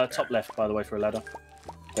 Top left, by the way, for a ladder.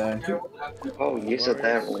 Thank you. Oh, you said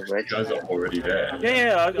there already. You guys are already there.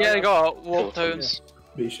 Yeah, they got warp tones.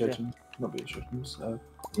 Be shitting. Not be shitting, so.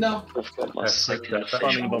 No. I've got my second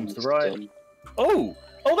Climbing bomb to the right. Oh,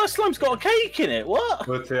 that slime's got a cake in it. What?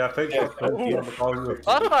 But I think it's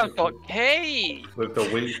That time's got cake. with the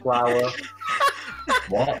wheat flour.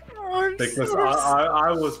 What? Because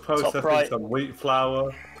I was processing right. some wheat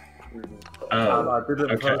flour. Oh, And I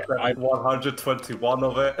didn't process 121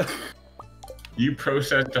 of it. You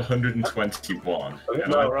processed 121.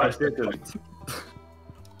 And No, I processed- didn't.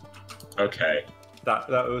 Okay. That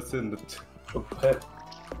was in the pit.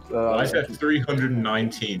 I said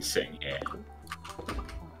 319 sitting here.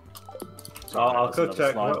 I'll go Another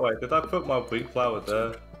check. slime. Wait, did I put my wheat flour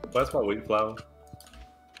there? Where's my wheat flour?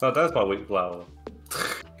 No, there's my wheat flour.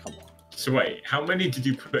 So wait, how many did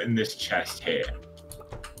you put in this chest here?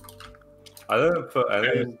 I didn't put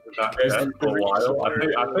any in that There's chest for a while. I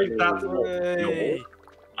think that's yours.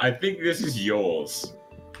 I think this is yours.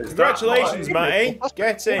 Congratulations, Matty.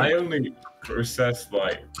 Get I in. only processed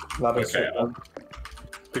like. Okay,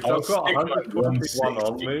 Because I'll I've got stick like 121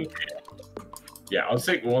 on me. Yeah, I'll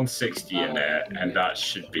take 160 in there, and that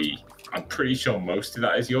should be. I'm pretty sure most of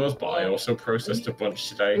that is yours, but I also processed a bunch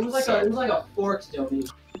today. It was like a fork donation.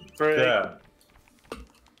 Yeah.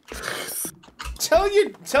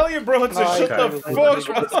 tell your brother to shut the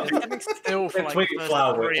fuck up. Getting still for like the first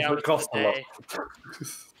 3 hours of the day.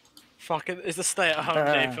 Fucking, it's a stay-at-home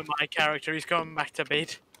day for my character. He's going back to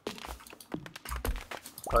bed.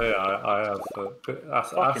 Oh yeah, I have.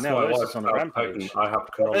 That's my wife on a rampage. I have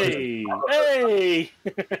Hey! Hey!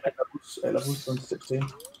 8 levels, 16.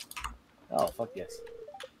 Oh, fuck yes.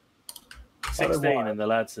 16 and the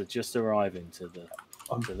lads are just arriving to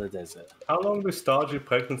the desert. How long does Stardew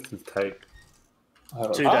pregnancies take?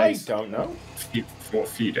 2 days. I don't know. For a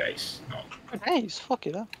few days. Days, fuck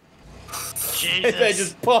it up. Jesus. They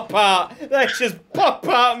just pop out. They just pop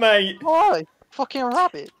out, mate. Why? Fucking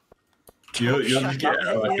rabbit. You'll just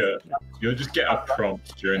get a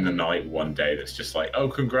prompt during the night one day that's just like, oh,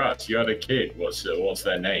 congrats, you had a kid. What's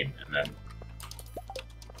their name? And then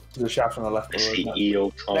There's a shaft on the left.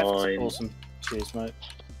 CEO time. Awesome. Cheers, mate.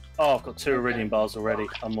 Oh, I've got 2 iridium bars already.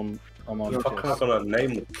 I'm on. I'm not gonna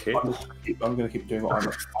name the kid. I'm gonna keep doing what I'm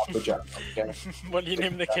at. Jack. What do you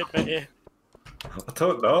name the kid for here? I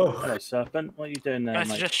don't know. Hello, Serpent. What are you doing there, That's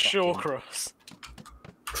mate? just Shawcross.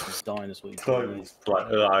 Just dying is what So you're doing. it's like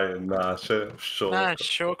Ryan, sure. Nah, it's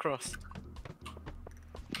Shawcross.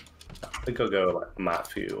 I think I'll go like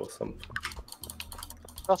Matthew or something.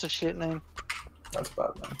 That's a shit name. That's bad,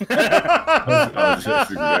 man. I was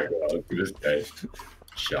just exactly what I was gonna say.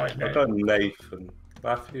 Shite I'll name. go Nathan.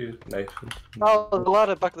 Matthew, Nathan. Oh, the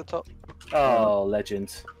ladder back at the top. Oh,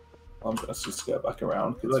 legend. Let's just go back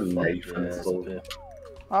around. Nathan. Yeah, So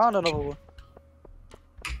And another one.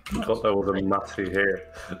 I thought there was a Matthew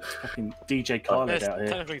here. Fucking DJ Khaled There's out here.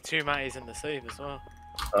 technically 2 Matties in the save as well.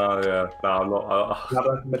 Oh yeah, no, I'm not.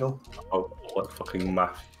 Ladder, middle. Oh, what fucking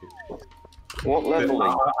Matthew? What level?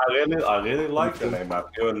 I really like the name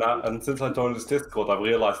Matthew, and since I joined this Discord, I've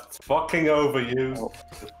realised it's fucking overused.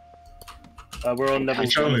 We're on level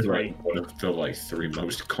It's only 23. like one of the like 3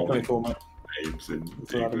 most common 24, mate. names in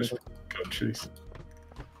It's the ladder, English middle. countries.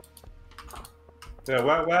 Yeah,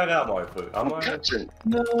 where am I? Am I? Captain.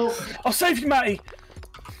 No. I'll save you, Matty.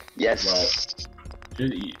 Yes.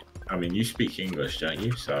 I mean, you speak English, don't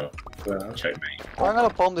you? So, checkmate. I'm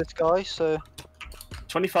gonna bomb this guy, so.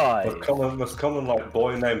 25. Most common like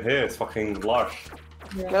boy name here is fucking Lush.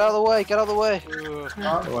 Get out of the way, get out of the way.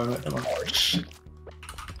 Ah, wait a minute, come on.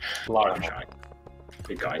 Lush.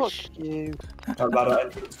 Big Fuck guys. you. Ladder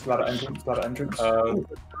entrance, ladder entrance, ladder entrance.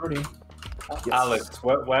 Already. Alex,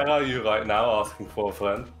 where are you right now? Asking for a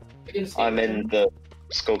friend. I'm in the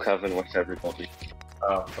skull cavern with everybody.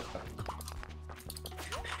 Oh, okay.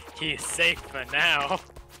 He's safe for now.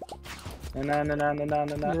 No. Yeah,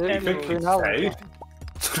 You think you're he's now- safe?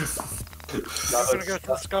 I'm gonna go to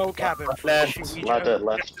the skull cabin. for a Left. chewy Ladder joke.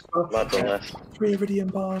 left. Ladder left. 3 iridium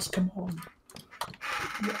bars, come on.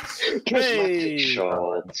 Hey.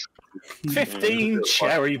 Shards. 15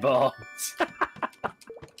 cherry bars.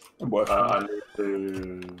 I'm working. I need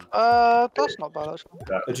to. That's not bad actually.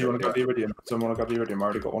 Do you want to grab the iridium? Someone want to grab the iridium? I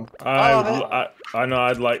already got one. I know.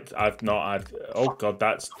 I've not had. Oh god,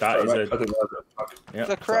 that is I a. didn't know that. Yeah.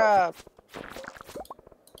 The crab.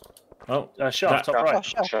 Oh, Shaft, top Oh, right.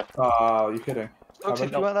 shit. Oh, you're kidding. Looks like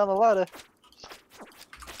haven't- you went down the ladder.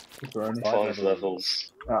 We're only 5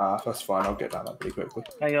 levels. Ah, that's fine. I'll get down that pretty quickly.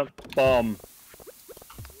 Hang on. Bomb.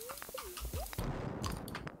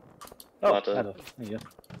 Oh, Ladder. ladder. There you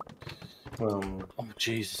go. Oh,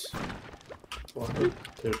 Jesus. Let's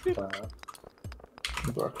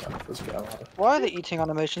get a ladder. Why are the eating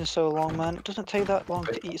animations so long, man? It doesn't take that long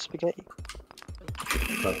to eat spaghetti.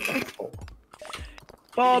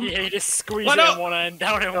 Bomb. Yeah, you just squeeze What it up? in one end,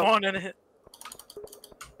 down in one, and it.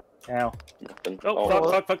 Ow. Nothing.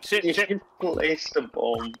 Oh, fuck, shit. You placed a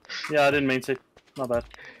bomb. Yeah, I didn't mean to. My bad.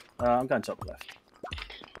 I'm going top left.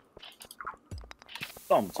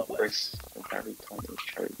 Bomb top left. Chris, a very tiny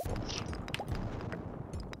cherry bomb.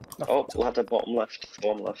 Oh, ladder bottom left.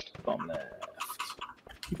 Bottom left. Bomb left.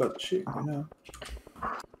 You got the shoot, I know.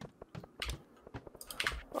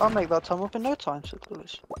 I'll make that time up in no time, so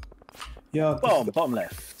Lewis. Yeah, Bomb, bottom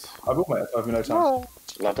left. I will make it over no time. Oh,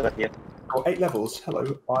 Ladder, yeah. Oh, 8 levels.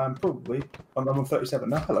 Hello. I am probably. I'm on 37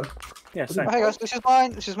 now. Hello. Yeah, same. hey guys, this is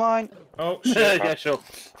mine. This is mine. oh shit. Yeah, sure.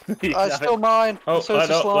 You can It's have still it. mine. Oh, so it's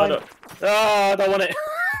a ladder, slime. ladder. Ah, I don't want it.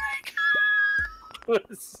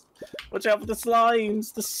 Watch out for the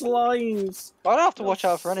slimes. The slimes. I don't have to watch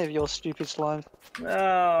out for any of your stupid slime.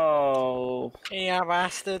 No. Yeah,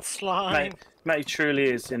 bastard slime. Mate truly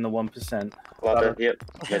is in the 1%. Ladder, yep.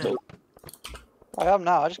 Middle. I am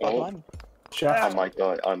now. I just got Oh. mine. I Shaft. might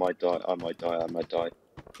die. I might die. I might die. I might die.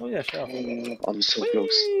 Oh yeah, sure. I'm so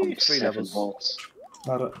close. I'm 3 7 levels. hearts.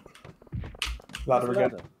 Ladder. Ladder Where's the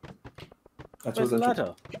again. ladder? That's Where's the towards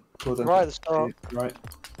ladder? Towards Right at the start. Right.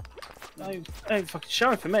 ain't fucking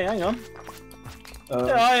showing for me. Hang on.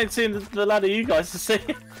 Yeah, I ain't seen the ladder you guys are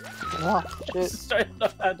seeing. Oh, shit. Straight on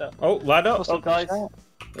the ladder. Oh, ladder. Oh, guys.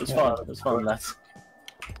 It's fine. It's fine, lads.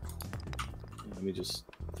 Let me just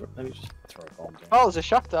throw a bomb down. Oh, there's a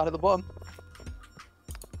shaft down at the bottom.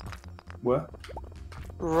 Where?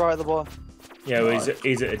 Right at the bottom. Yeah, well,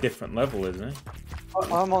 he's at a different level, isn't he?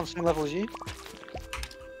 I'm on the same level as you.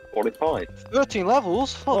 45. 13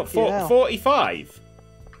 levels? Fuck What, 45?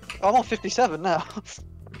 I'm on 57 now.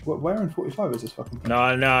 Where in 45 is this fucking?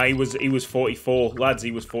 No, he was 44, lads. He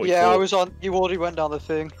was 44. Yeah, I was on. You already went down the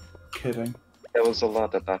thing. Kidding. There was a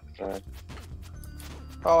ladder back there.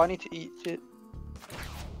 Oh, I need to eat it.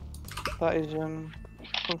 That is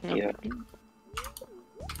Yeah.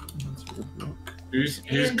 Whose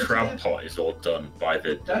crab pot is all done by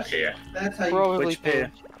the pier? That's how you. Probably Which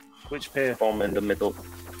pier? Which pier? Bomb in the middle.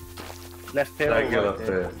 Left pier or Regular right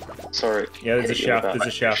pier? pier. Sorry. Yeah, there's a shaft. There's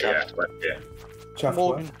a shaft. Yeah, right, yeah. Chaff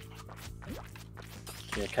Morgan.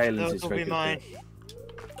 Yeah, Kaylin's is Those will be regular mine. pier.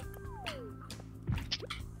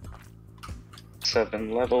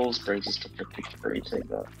 7 levels brings us to 53. Take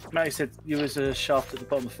that. Matty said you was a shaft at the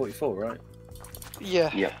bottom of 44, right?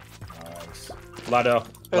 Yeah. Yeah. Nice. Ladder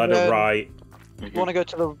then- right. You want to go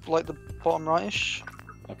to the the bottom rightish?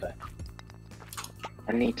 Okay.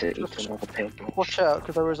 I need to eat another paintbrush. Watch out,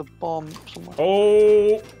 because there is a bomb somewhere.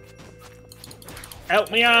 Oh! Help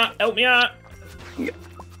me out! Help me out! Yeah.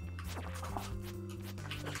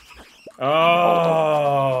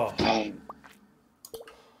 Oh!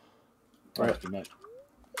 Right. Mate.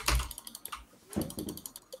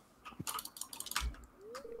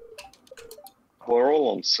 We're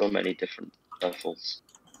all on so many different levels.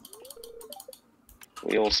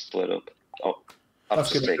 We all split up. Oh, I've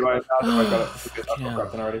That's just good. taken Right, I got it. I've Yeah. got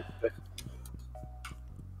grabbed one already.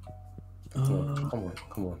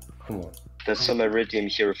 Come on. There's some iridium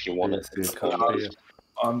here if you want it. Yes, yes, yes.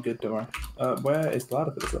 I'm good, don't worry. Where is the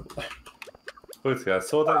ladder for this level? Cutzy, I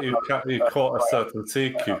saw that you caught a certain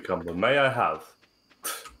sea cucumber. May I have?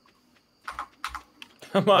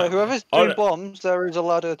 Whoever's doing bombs, there is a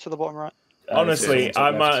ladder to the bottom right. Honestly,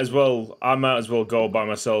 I might as well go by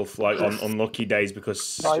myself, like on unlucky days,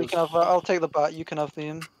 because Oh, you can have. I'll take the bat. You can have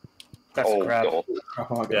the. That's Oh a grab. god.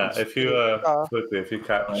 Oh, Yeah, if you Cutzy, if you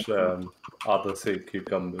catch other sea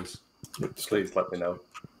cucumbers, please let me know.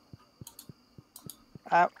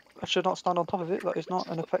 I should not stand on top of it. That is not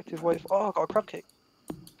an effective way. Oh, I got a crab cake.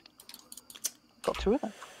 Got 2 of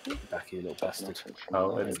them. Back here, little bastard.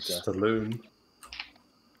 Oh, it's a saloon.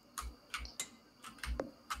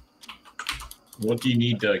 What do you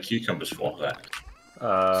need cucumbers for there? It's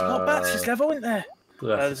not bad. It's level, isn't there?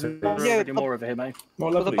 There's already more over here, mate.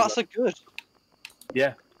 More But the lovely. bats are good.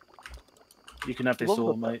 Yeah. You can have this Love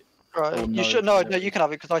all, the- mate. Right. Or You no, should. No, yeah. no, you can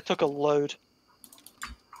have it because I took a load.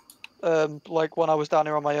 Like when I was down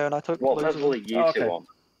here on my own, I took What loads of level are them. you Oh, two okay. on?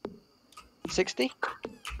 60.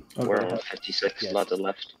 We're on 56 Yes. ladder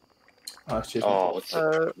left. Oh, cheers. Oh, it's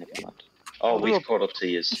never mind. Oh, we were- we've caught up to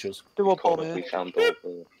you. Cheers. Do a Caught bomb up, we here. found all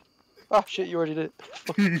the... Oh shit! You already did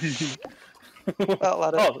it. That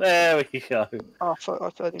ladder. Oh, there we go. Oh fuck! I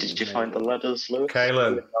didn't Did you even- find the ladders, Lewis?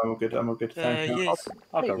 Kaylin, I'm all good. I'm all good. Thank you. Yes.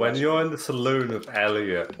 I'll go when right. you're in the saloon of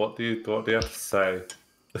Elliot, what do you have to say?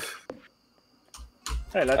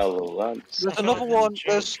 Hey, lads. Hello, lads. There's another one.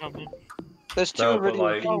 There's 2 No, but iridium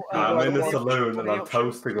like, PvP I'm in the ladder. saloon and I'm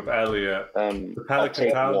toasting with Elliot. The I'll Pelican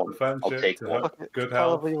take Town one. for I'll friendship, take to one. have good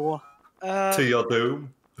However health, you want. to your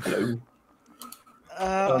doom.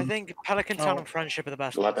 I think Pelican Town oh. and Friendship are the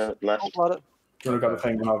best. Ladder Oh, left. ladder. You want to grab the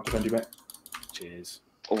thing and I'll defend you, mate. Cheers.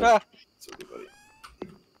 Oh, Ah, It's all good, buddy.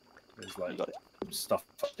 There's you like got it. stuff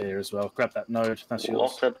up here as well. Grab that node. That's yours.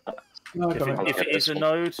 lot of... No, I If got it, it. if it is a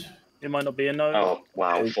node, it might not be a node. Oh,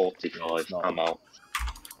 wow, It's 45. not. I'm out.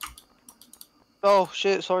 Oh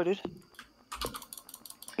shit! Sorry, dude.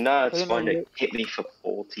 No, it's didn't fine. know It hit me for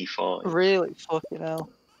 45. Really? Fucking hell.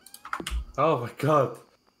 Oh my god.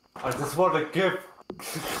 I just want to give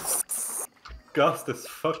Gus this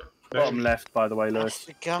fuck. Bottom left, by the way, Lewis.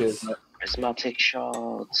 The gas. Cheers, mate. Prismatic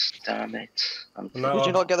shards. Damn it. No, Did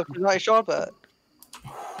you not get the prismatic shard back?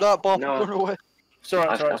 That bomb. No. Run away. It's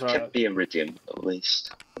alright, it's I've, alright, it's I've alright. kept the iridium at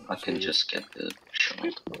least. I can just get the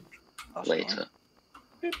shard That's later.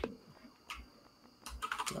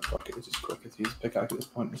 No, fuck it, it's just quick. It's use a pickaxe at this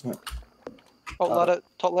point, isn't it? Oh, ladder.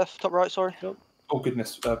 Top left. Top right. Sorry. Oh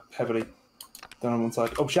goodness, heavily. Down on one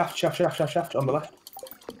side. Oh, shaft on the left.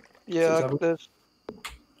 Yeah. level. There's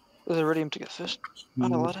iridium to get first.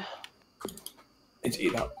 And a ladder. Need to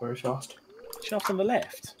eat that very fast. Shaft on the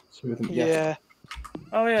left. So with them, Yeah.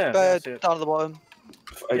 Oh yeah. That's it. Down at the bottom.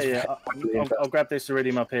 Yeah, I'll grab this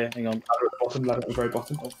iridium up here. Hang on. Ladder at the very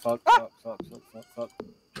bottom. Oh, fuck.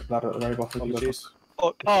 Ladder at the very bottom. Apologies.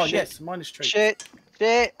 Fuck, Oh, shit, yes, mine is straight.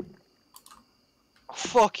 Shit.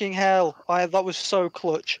 Fucking hell. That was so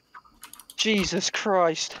clutch. Jesus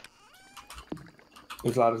Christ.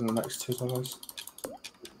 There's ladders in the next 2 levels.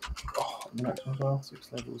 Oh, the next one as well.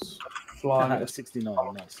 6 levels. Flying at 69,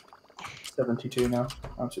 nice. 72 now.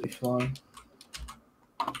 Absolutely flying.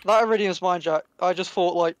 That iridium's mine, Jack. I just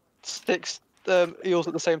fought like 6 eels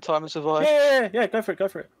at the same time and survived. Yeah, go for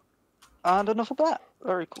it. And another bat.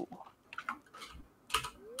 Very cool.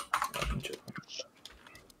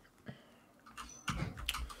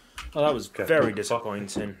 Oh, that was very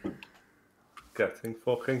disappointing. Getting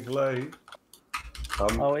fucking late.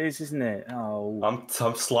 Oh, it is, isn't it? Oh.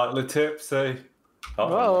 I'm slightly tipsy.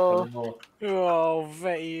 Oh. Oh,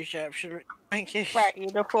 very you absolute. Thank you. Right, you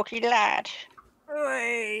the fucking lad.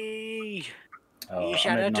 Hey. Oh, You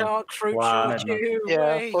shall a dark fruit Wow. you.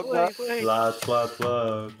 Yeah, fuck that.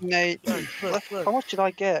 Lad. Mate, how much did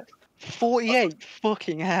I get? 48?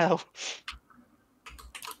 Fucking hell.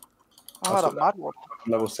 I had a mad one.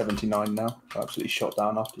 Level 79 now. Absolutely shot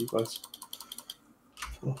down after you guys.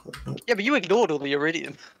 Yeah, but you ignored all the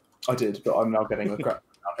iridium. I did, but I'm now getting the crap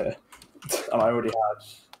down here. And I already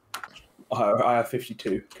had... I have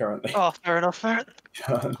 52 currently. Oh, fair enough. It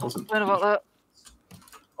wasn't What about that?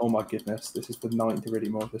 Oh my goodness, this is the 9th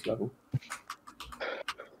iridium of this level.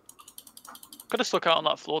 Could have stuck out on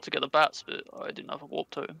that floor to get the bats, but I didn't have a warp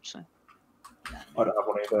totem, so. I don't have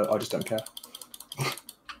one either, I just don't care.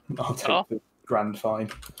 I'll take the grand fine.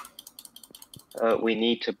 We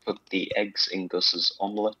need to put the eggs in Gus's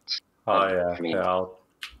omelette. Oh yeah, I mean, I'll...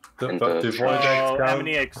 and do the void eggs How count?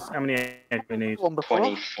 many eggs we need?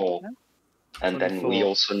 24. And then we 24.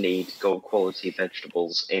 also need gold quality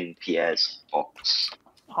vegetables in Pierre's box.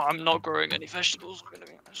 I'm not growing any vegetables, I'm gonna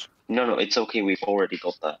be honest. No, it's okay. We've already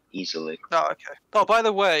got that easily. Oh, okay. Oh, by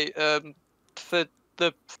the way, for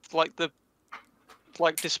the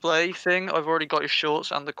display thing, I've already got your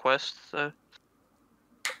shorts and the quest, so.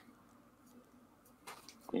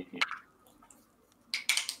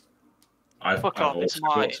 I've Fuck off, it's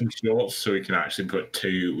also mine. got some shorts, so we can actually put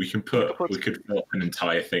 2. We could fill up an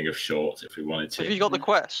entire thing of shorts if we wanted to. Have you got the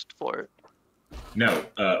quest for it? No,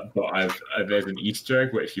 but there's an Easter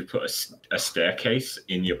egg where if you put a staircase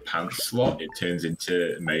in your pants slot, it turns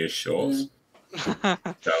into Maya's shorts.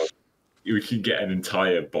 So we could get an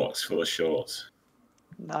entire box full of shorts.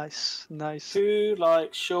 Nice. Who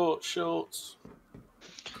likes shorts? Shorts.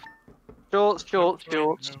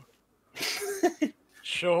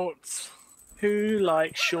 Shorts. Who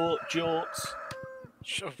likes short jorts?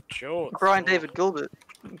 Shorts. Brian David Gilbert,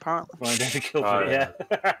 apparently. Brian David Gilbert, yeah.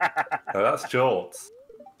 No, that's jorts.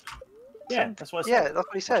 Yeah, that's what I said. Yeah, that's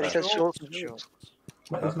what he said. He says shorts and shorts.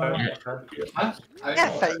 Yeah,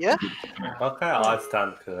 fair, yeah. Okay, I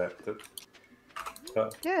stand corrected.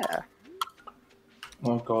 Yeah.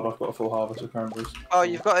 Oh god, I've got a full harvest of cranberries. Oh,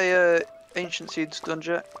 you've got a ancient seeds done,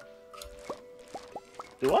 Jack.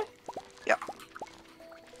 Do I? Yeah.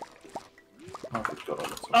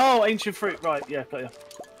 Oh, ancient fruit, right, yeah, got you.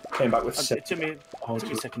 Came back with It took me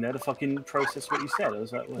a second there to fucking process what you said. I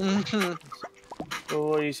was like, what? Mm-hmm. Oh,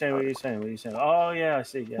 what are you saying? Oh, yeah, I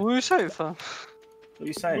see, yeah. What are you saying, fam? What are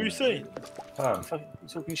you saying? Fam. You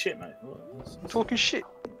talking shit, mate? Talking shit.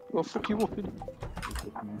 Well, fuck you whooping.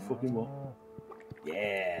 You fucking what?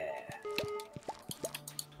 Yeah.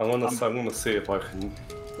 I'm gonna see if I can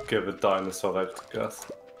give a dinosaur egg to Gus.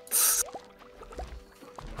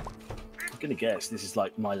 I'm gonna guess this is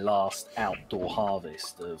like my last outdoor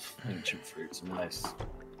harvest of ancient fruits, unless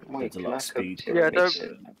there's a lot of speed. Yeah,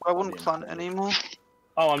 I wouldn't plant anymore.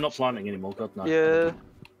 Oh, I'm not planting anymore, God no. Yeah.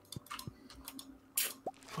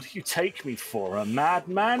 What do you take me for, a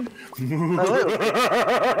madman? A little bit.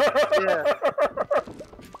 Yeah.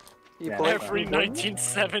 Yeah, Every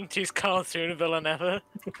 1970s cartoon villain ever.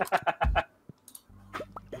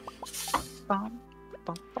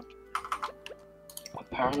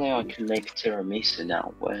 Apparently I can make tiramisu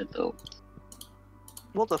now. Where though?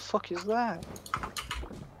 What the fuck is that?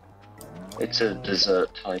 It's a dessert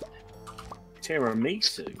type.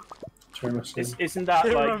 Tiramisu? Tiramisu. Isn't that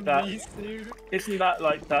like that? Tiramisu. Isn't that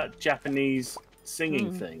like that Japanese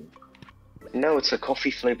singing thing? No, it's a coffee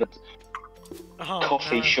flavored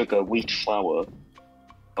coffee, no. sugar, wheat flour,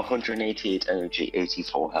 188 energy,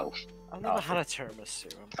 84 health. I've never had a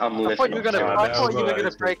tiramisu. I thought you were gonna. Yeah, I thought you were right.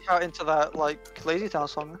 gonna break out into that like Lazy Town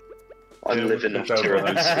song. I'm living off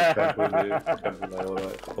tiramisu.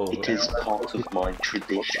 tiramisu. It is part of my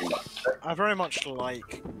tradition. I very much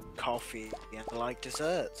like coffee and I like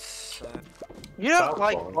desserts. So. You don't South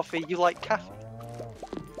like Pole. coffee. You like caffeine.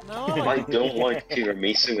 No. I don't like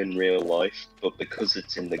tiramisu in real life, but because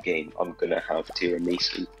it's in the game, I'm gonna have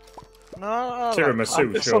tiramisu. No. I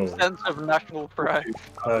Tiramisu, There's some surely. sense of national pride.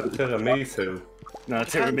 Tiramisu. No,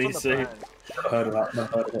 tiramisu. Never heard of that. Never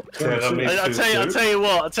heard of it. Tiramisu.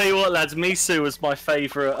 I'll tell you what, lads. Misu was my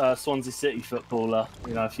favourite Swansea City footballer.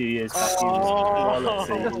 You know, a few years back. He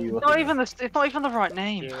was Not even the, it's not even the right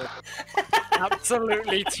name.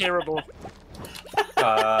 Absolutely terrible.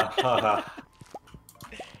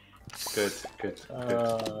 Good.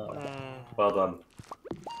 Well done.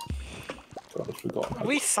 I forgot.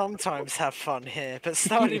 We sometimes have fun here, but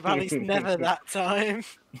Stardew Valley's never that time.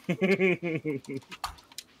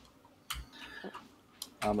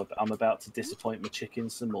 I'm about to disappoint my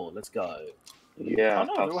chickens some more. Let's go. Yeah, Oh,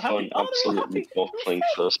 no, have they were fun. happy. Oh, they were Absolutely happy. bottling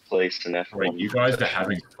first place in F1. Wait, you guys are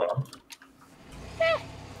having fun?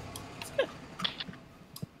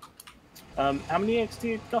 How many eggs do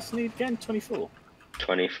you Gus need again? 24.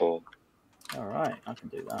 24. All right, I can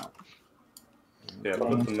do that. Yeah,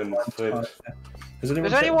 put them in the fridge. Is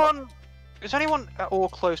anyone at all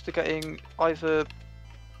close to getting either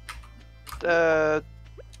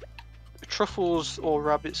truffles or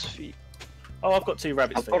rabbit's feet? Oh, I've got 2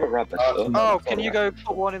 rabbits. I've got a rabbit. Oh, can you go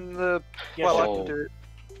put one in the? Yeah, well, sure. I can do it.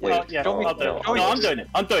 Wait, yeah, don't we- I'll do it. don't No, we- I'm doing it.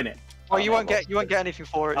 I'm doing it. Oh, you won't get anything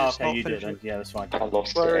for it. Oh, It's okay, not you do it finishing. then. Yeah, that's fine. I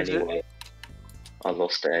lost Where it is it? anyway. I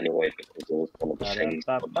lost it anyway because it was one of the things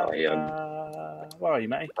that Where are you,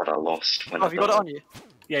 matey? that I lost. When Oh, have you got it on you?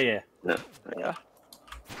 Yeah. No. Yeah.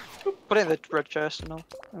 Put it in the red chest and all.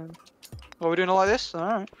 Are we doing it like this?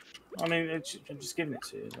 Alright. I mean, I'm just giving it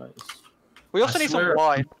to you. Like, We also I need some swear-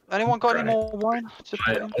 wine. Anyone got any Right. more wine? To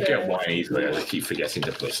put in? I'll get wine easily. I just keep forgetting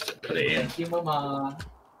to put it in. Thank you, Mama.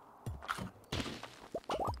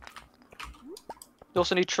 We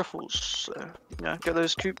also need truffles. Yeah, get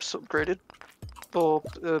those coops upgraded. Or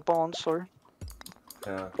barns, sorry.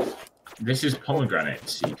 Yeah. This is pomegranate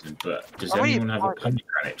season, but does Oh, wait, anyone have a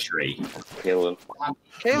pomegranate tree? Kill him.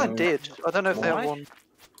 Kaylin did. I don't know if they have one.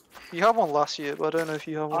 You had one last year, but I don't know if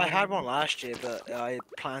you have one. I had one last year, but I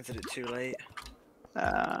planted it too late.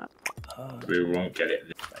 We won't get it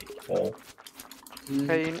this fall.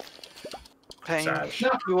 Pain. Sad.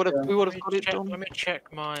 We would have got it Let done. me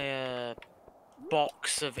check my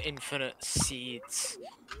box of infinite seeds.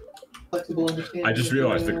 Flexible understanding. I just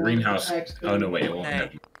realised the greenhouse. Oh no, wait, it won't. Hey.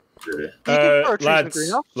 Never. Do it. You can grow trees in the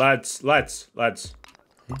greenhouse. Lads.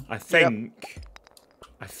 I think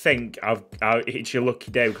it's your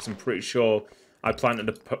lucky day because I'm pretty sure I planted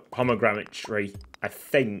a pomegranate tree. I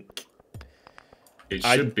think. It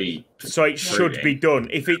should be. So it should be done.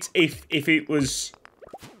 If it was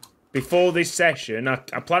before this session, I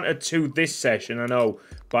planted 2 this session. I know,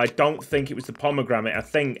 but I don't think it was the pomegranate. I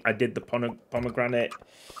think I did the pomegranate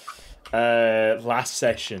last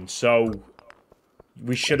session. So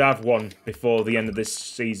we should have one before the end of this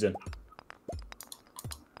season.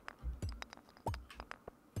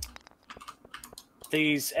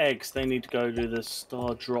 these eggs, they need to go to the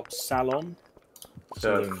Star Drop Salon.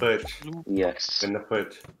 The fridge. Yes. In the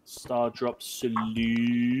fridge. Star Drop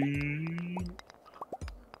Saloon.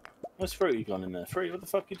 Where's Fruity gone in there? Fruity, what the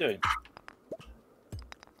fuck are you doing?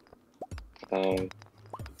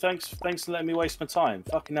 Thanks for letting me waste my time.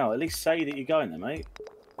 Fucking hell, at least say that you're going there, mate.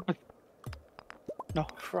 No.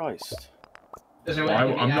 Christ.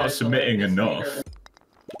 I'm not submitting enough.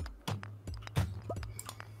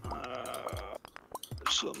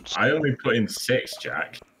 I only put in 6,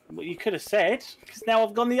 Jack. What you could have said, because now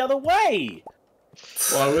I've gone the other way.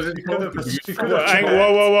 Well, I wasn't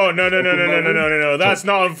Whoa! No! That's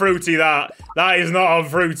not on Fruity. That is not on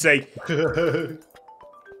Fruity.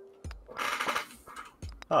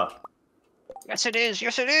 Ah. Yes, it is.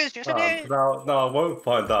 Yes, it is. Yes, it is. No, I won't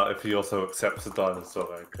find out if he also accepts the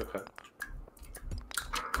dinosaur egg. Okay.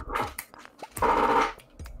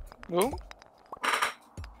 Well.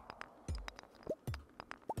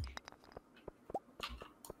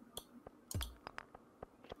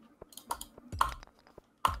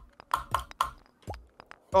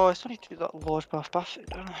 Oh, I still need to do that large bath thing,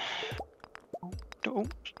 don't I? Oh,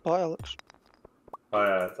 bye, Alex. Oh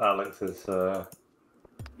yeah, it's Alex's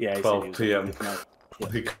Yeah, he 12 said PM.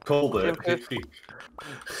 He called it. Okay.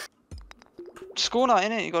 School night,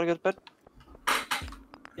 innit? You gotta go to bed.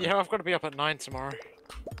 Yeah, I've got to be up at 9 tomorrow.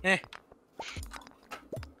 I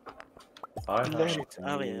have Actually, it's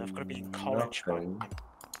earlier. I've got to be in college. nothing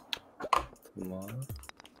tomorrow.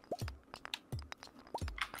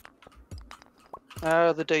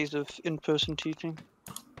 The days of in-person teaching.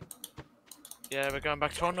 Yeah, we're going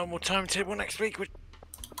back to our normal timetable next week. And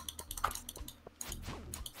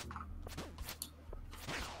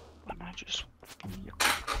I just...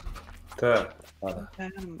 There.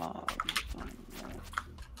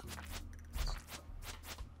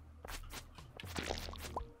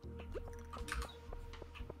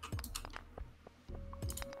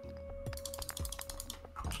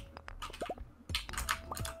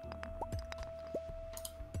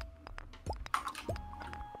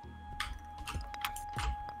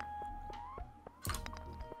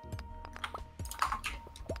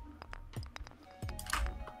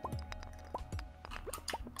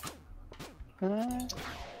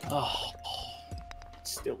 Oh,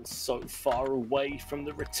 still so far away from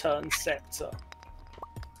the return scepter.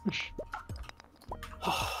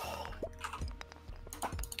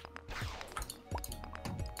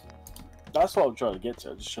 That's what I'm trying to get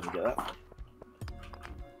to. I'm just trying to get that.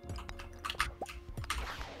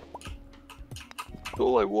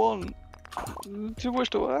 All I want. Too much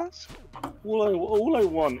to ask. All I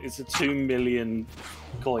want is a 2 million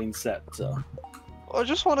coin scepter. I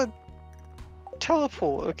just want to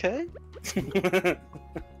teleport, okay?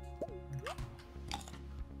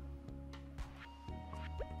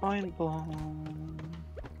 Iron bomb.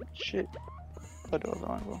 Shit. I don't have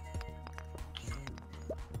iron bomb.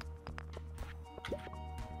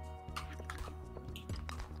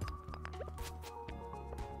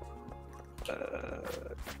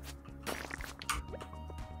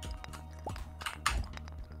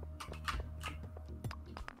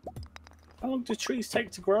 How long do trees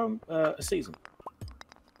take to grow a season?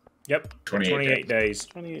 Yep. 28 days.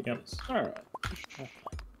 28 Yep. days. All right.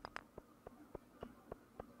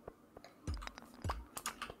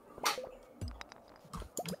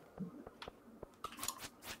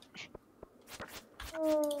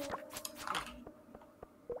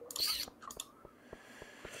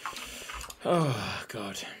 Oh,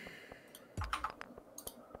 God.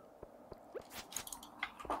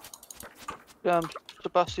 Damn,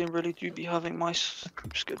 Sebastian really do be having my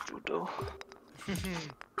group schedule though.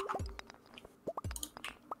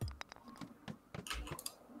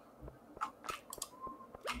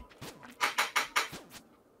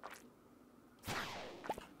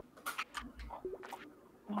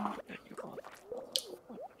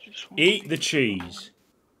 Eat the cheese.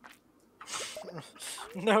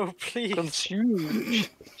 No, please. Consume.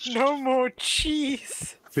 No more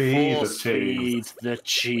cheese. Feed the Force cheese. feed the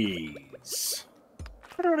cheese.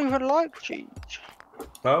 I don't even like cheese.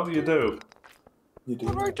 Oh, you do. You do.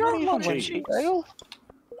 I mate. don't Not like even cheese. ale.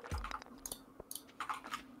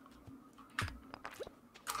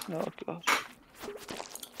 Oh god.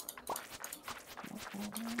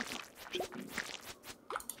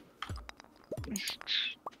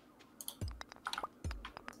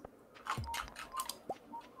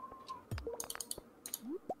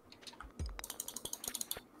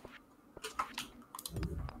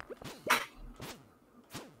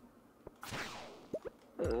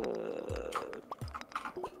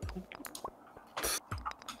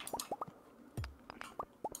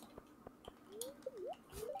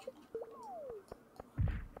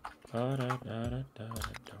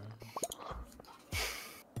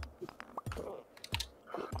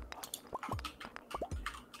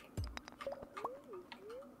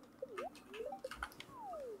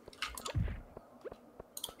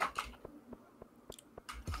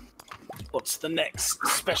 What's the next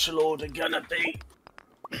special order gonna be?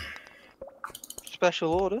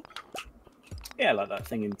 Special order? Yeah, like that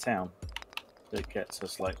thing in town that gets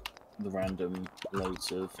us like the random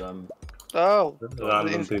loads of Oh,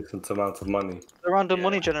 Random decent amount of money. the random Yeah.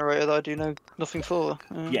 money generator that I do know nothing for.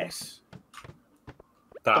 yes.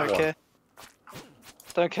 That Don't one. care.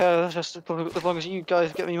 Don't care. That's just as long as you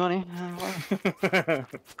guys get me money.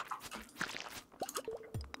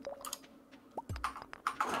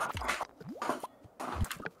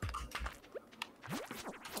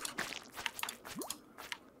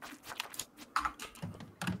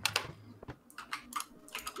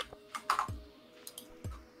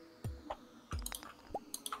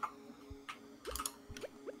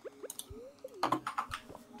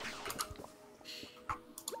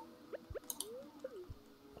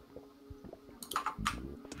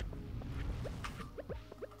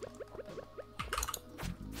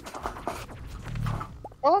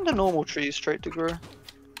 How long do normal trees straight to grow?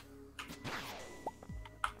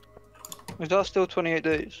 Is that still 28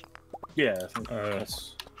 days? Yeah, I think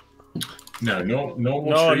that's No, normal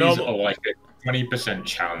No, trees normal- are like a 20%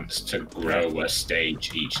 chance to grow a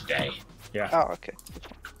stage each day. Yeah. Oh, okay.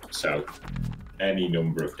 So, any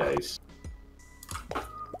number of days.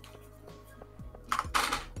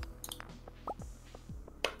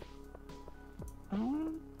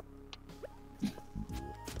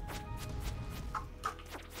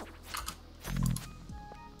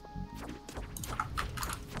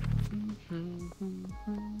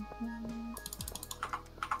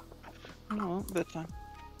 Bedtime.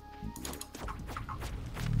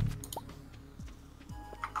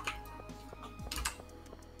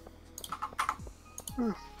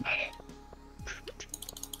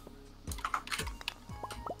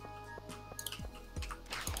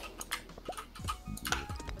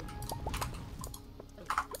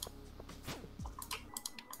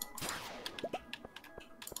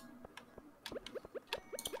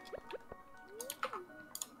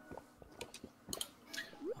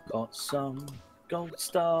 Got some gold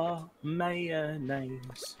star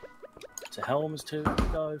mayonnaise. To Helms to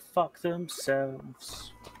go fuck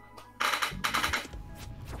themselves.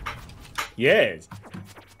 Yes.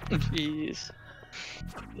 Jeez.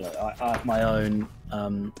 Yeah, I have my own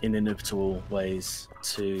inimitable ways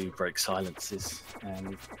to break silences,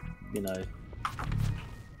 and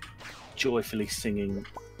joyfully singing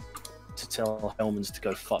to tell Hellmans to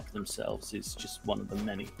go fuck themselves is just one of the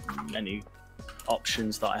many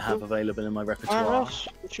options that I have available in my Where repertoire. else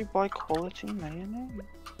would you buy quality mayonnaise?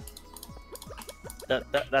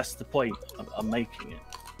 That's the point. I'm making it.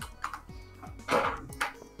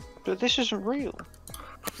 But this isn't real.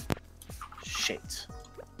 Shit.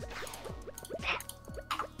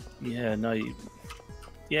 Yeah, no, you...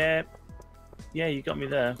 Yeah, you got me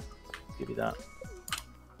there. Give you that.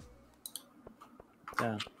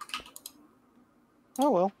 Yeah.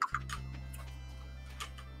 Oh well.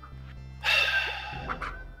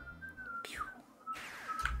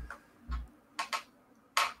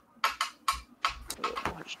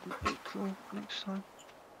 Next time.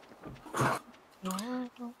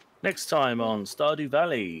 Next time on Stardew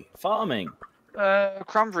Valley, farming.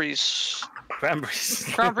 Cranberries. Cranberries.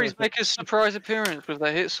 Cranberries make a surprise appearance with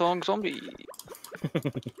their hit song Zombie.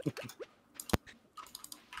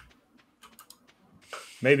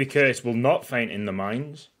 Maybe Curtis will not faint in the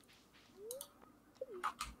mines.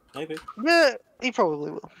 Maybe. Yeah, he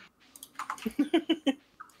probably will.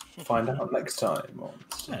 Find out next time on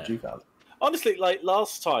Stardew Valley. Honestly, like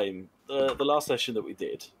last time, the last session that we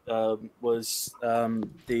did was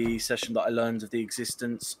the session that I learned of the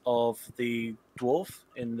existence of the dwarf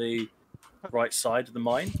in the right side of the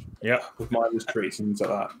mine. Yeah, with miners' trees and things like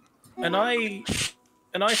that.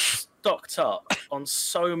 And I stocked up on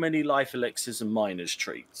so many life elixirs and miners'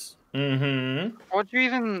 treats. Mm-hmm. What do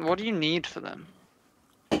you need for them?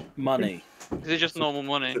 Money. Is it just normal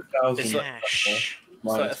money? It's like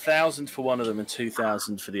 1,000 for one of them and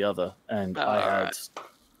 2,000 for the other, and I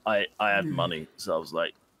had money, so I was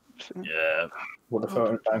like, yeah. What if I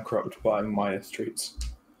went bankrupt buying miners' treats?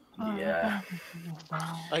 Yeah.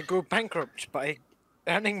 I go bankrupt by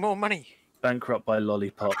earning more money. Bankrupt by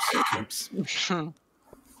lollipops. Oops.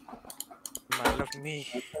 I love me.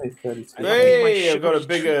 Hey, I've got a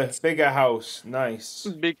bigger house. Nice.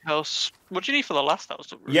 Big house. What do you need for the last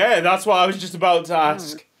house? Yeah, that's what I was just about to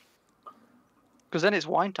ask. Because then it's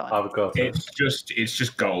wine time. I've got it. It's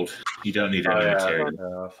just gold. You don't need any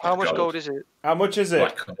material. How much gold is it? How much is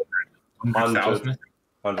it? 100,000.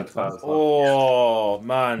 100,000. Oh,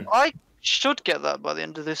 man. I should get that by the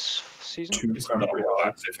end of this season. It's not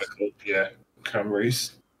that difficult, yeah.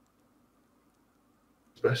 Cranberries.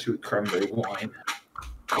 Especially with cranberry wine.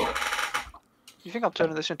 You think I'm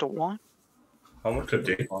turning this into wine? How much could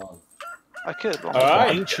do? I could.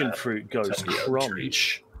 Ancient fruit goes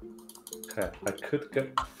crunch. Okay, I could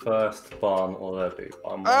get first barn already.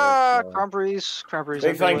 Cranberries.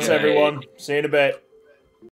 Big thanks, everyone. See you in a bit.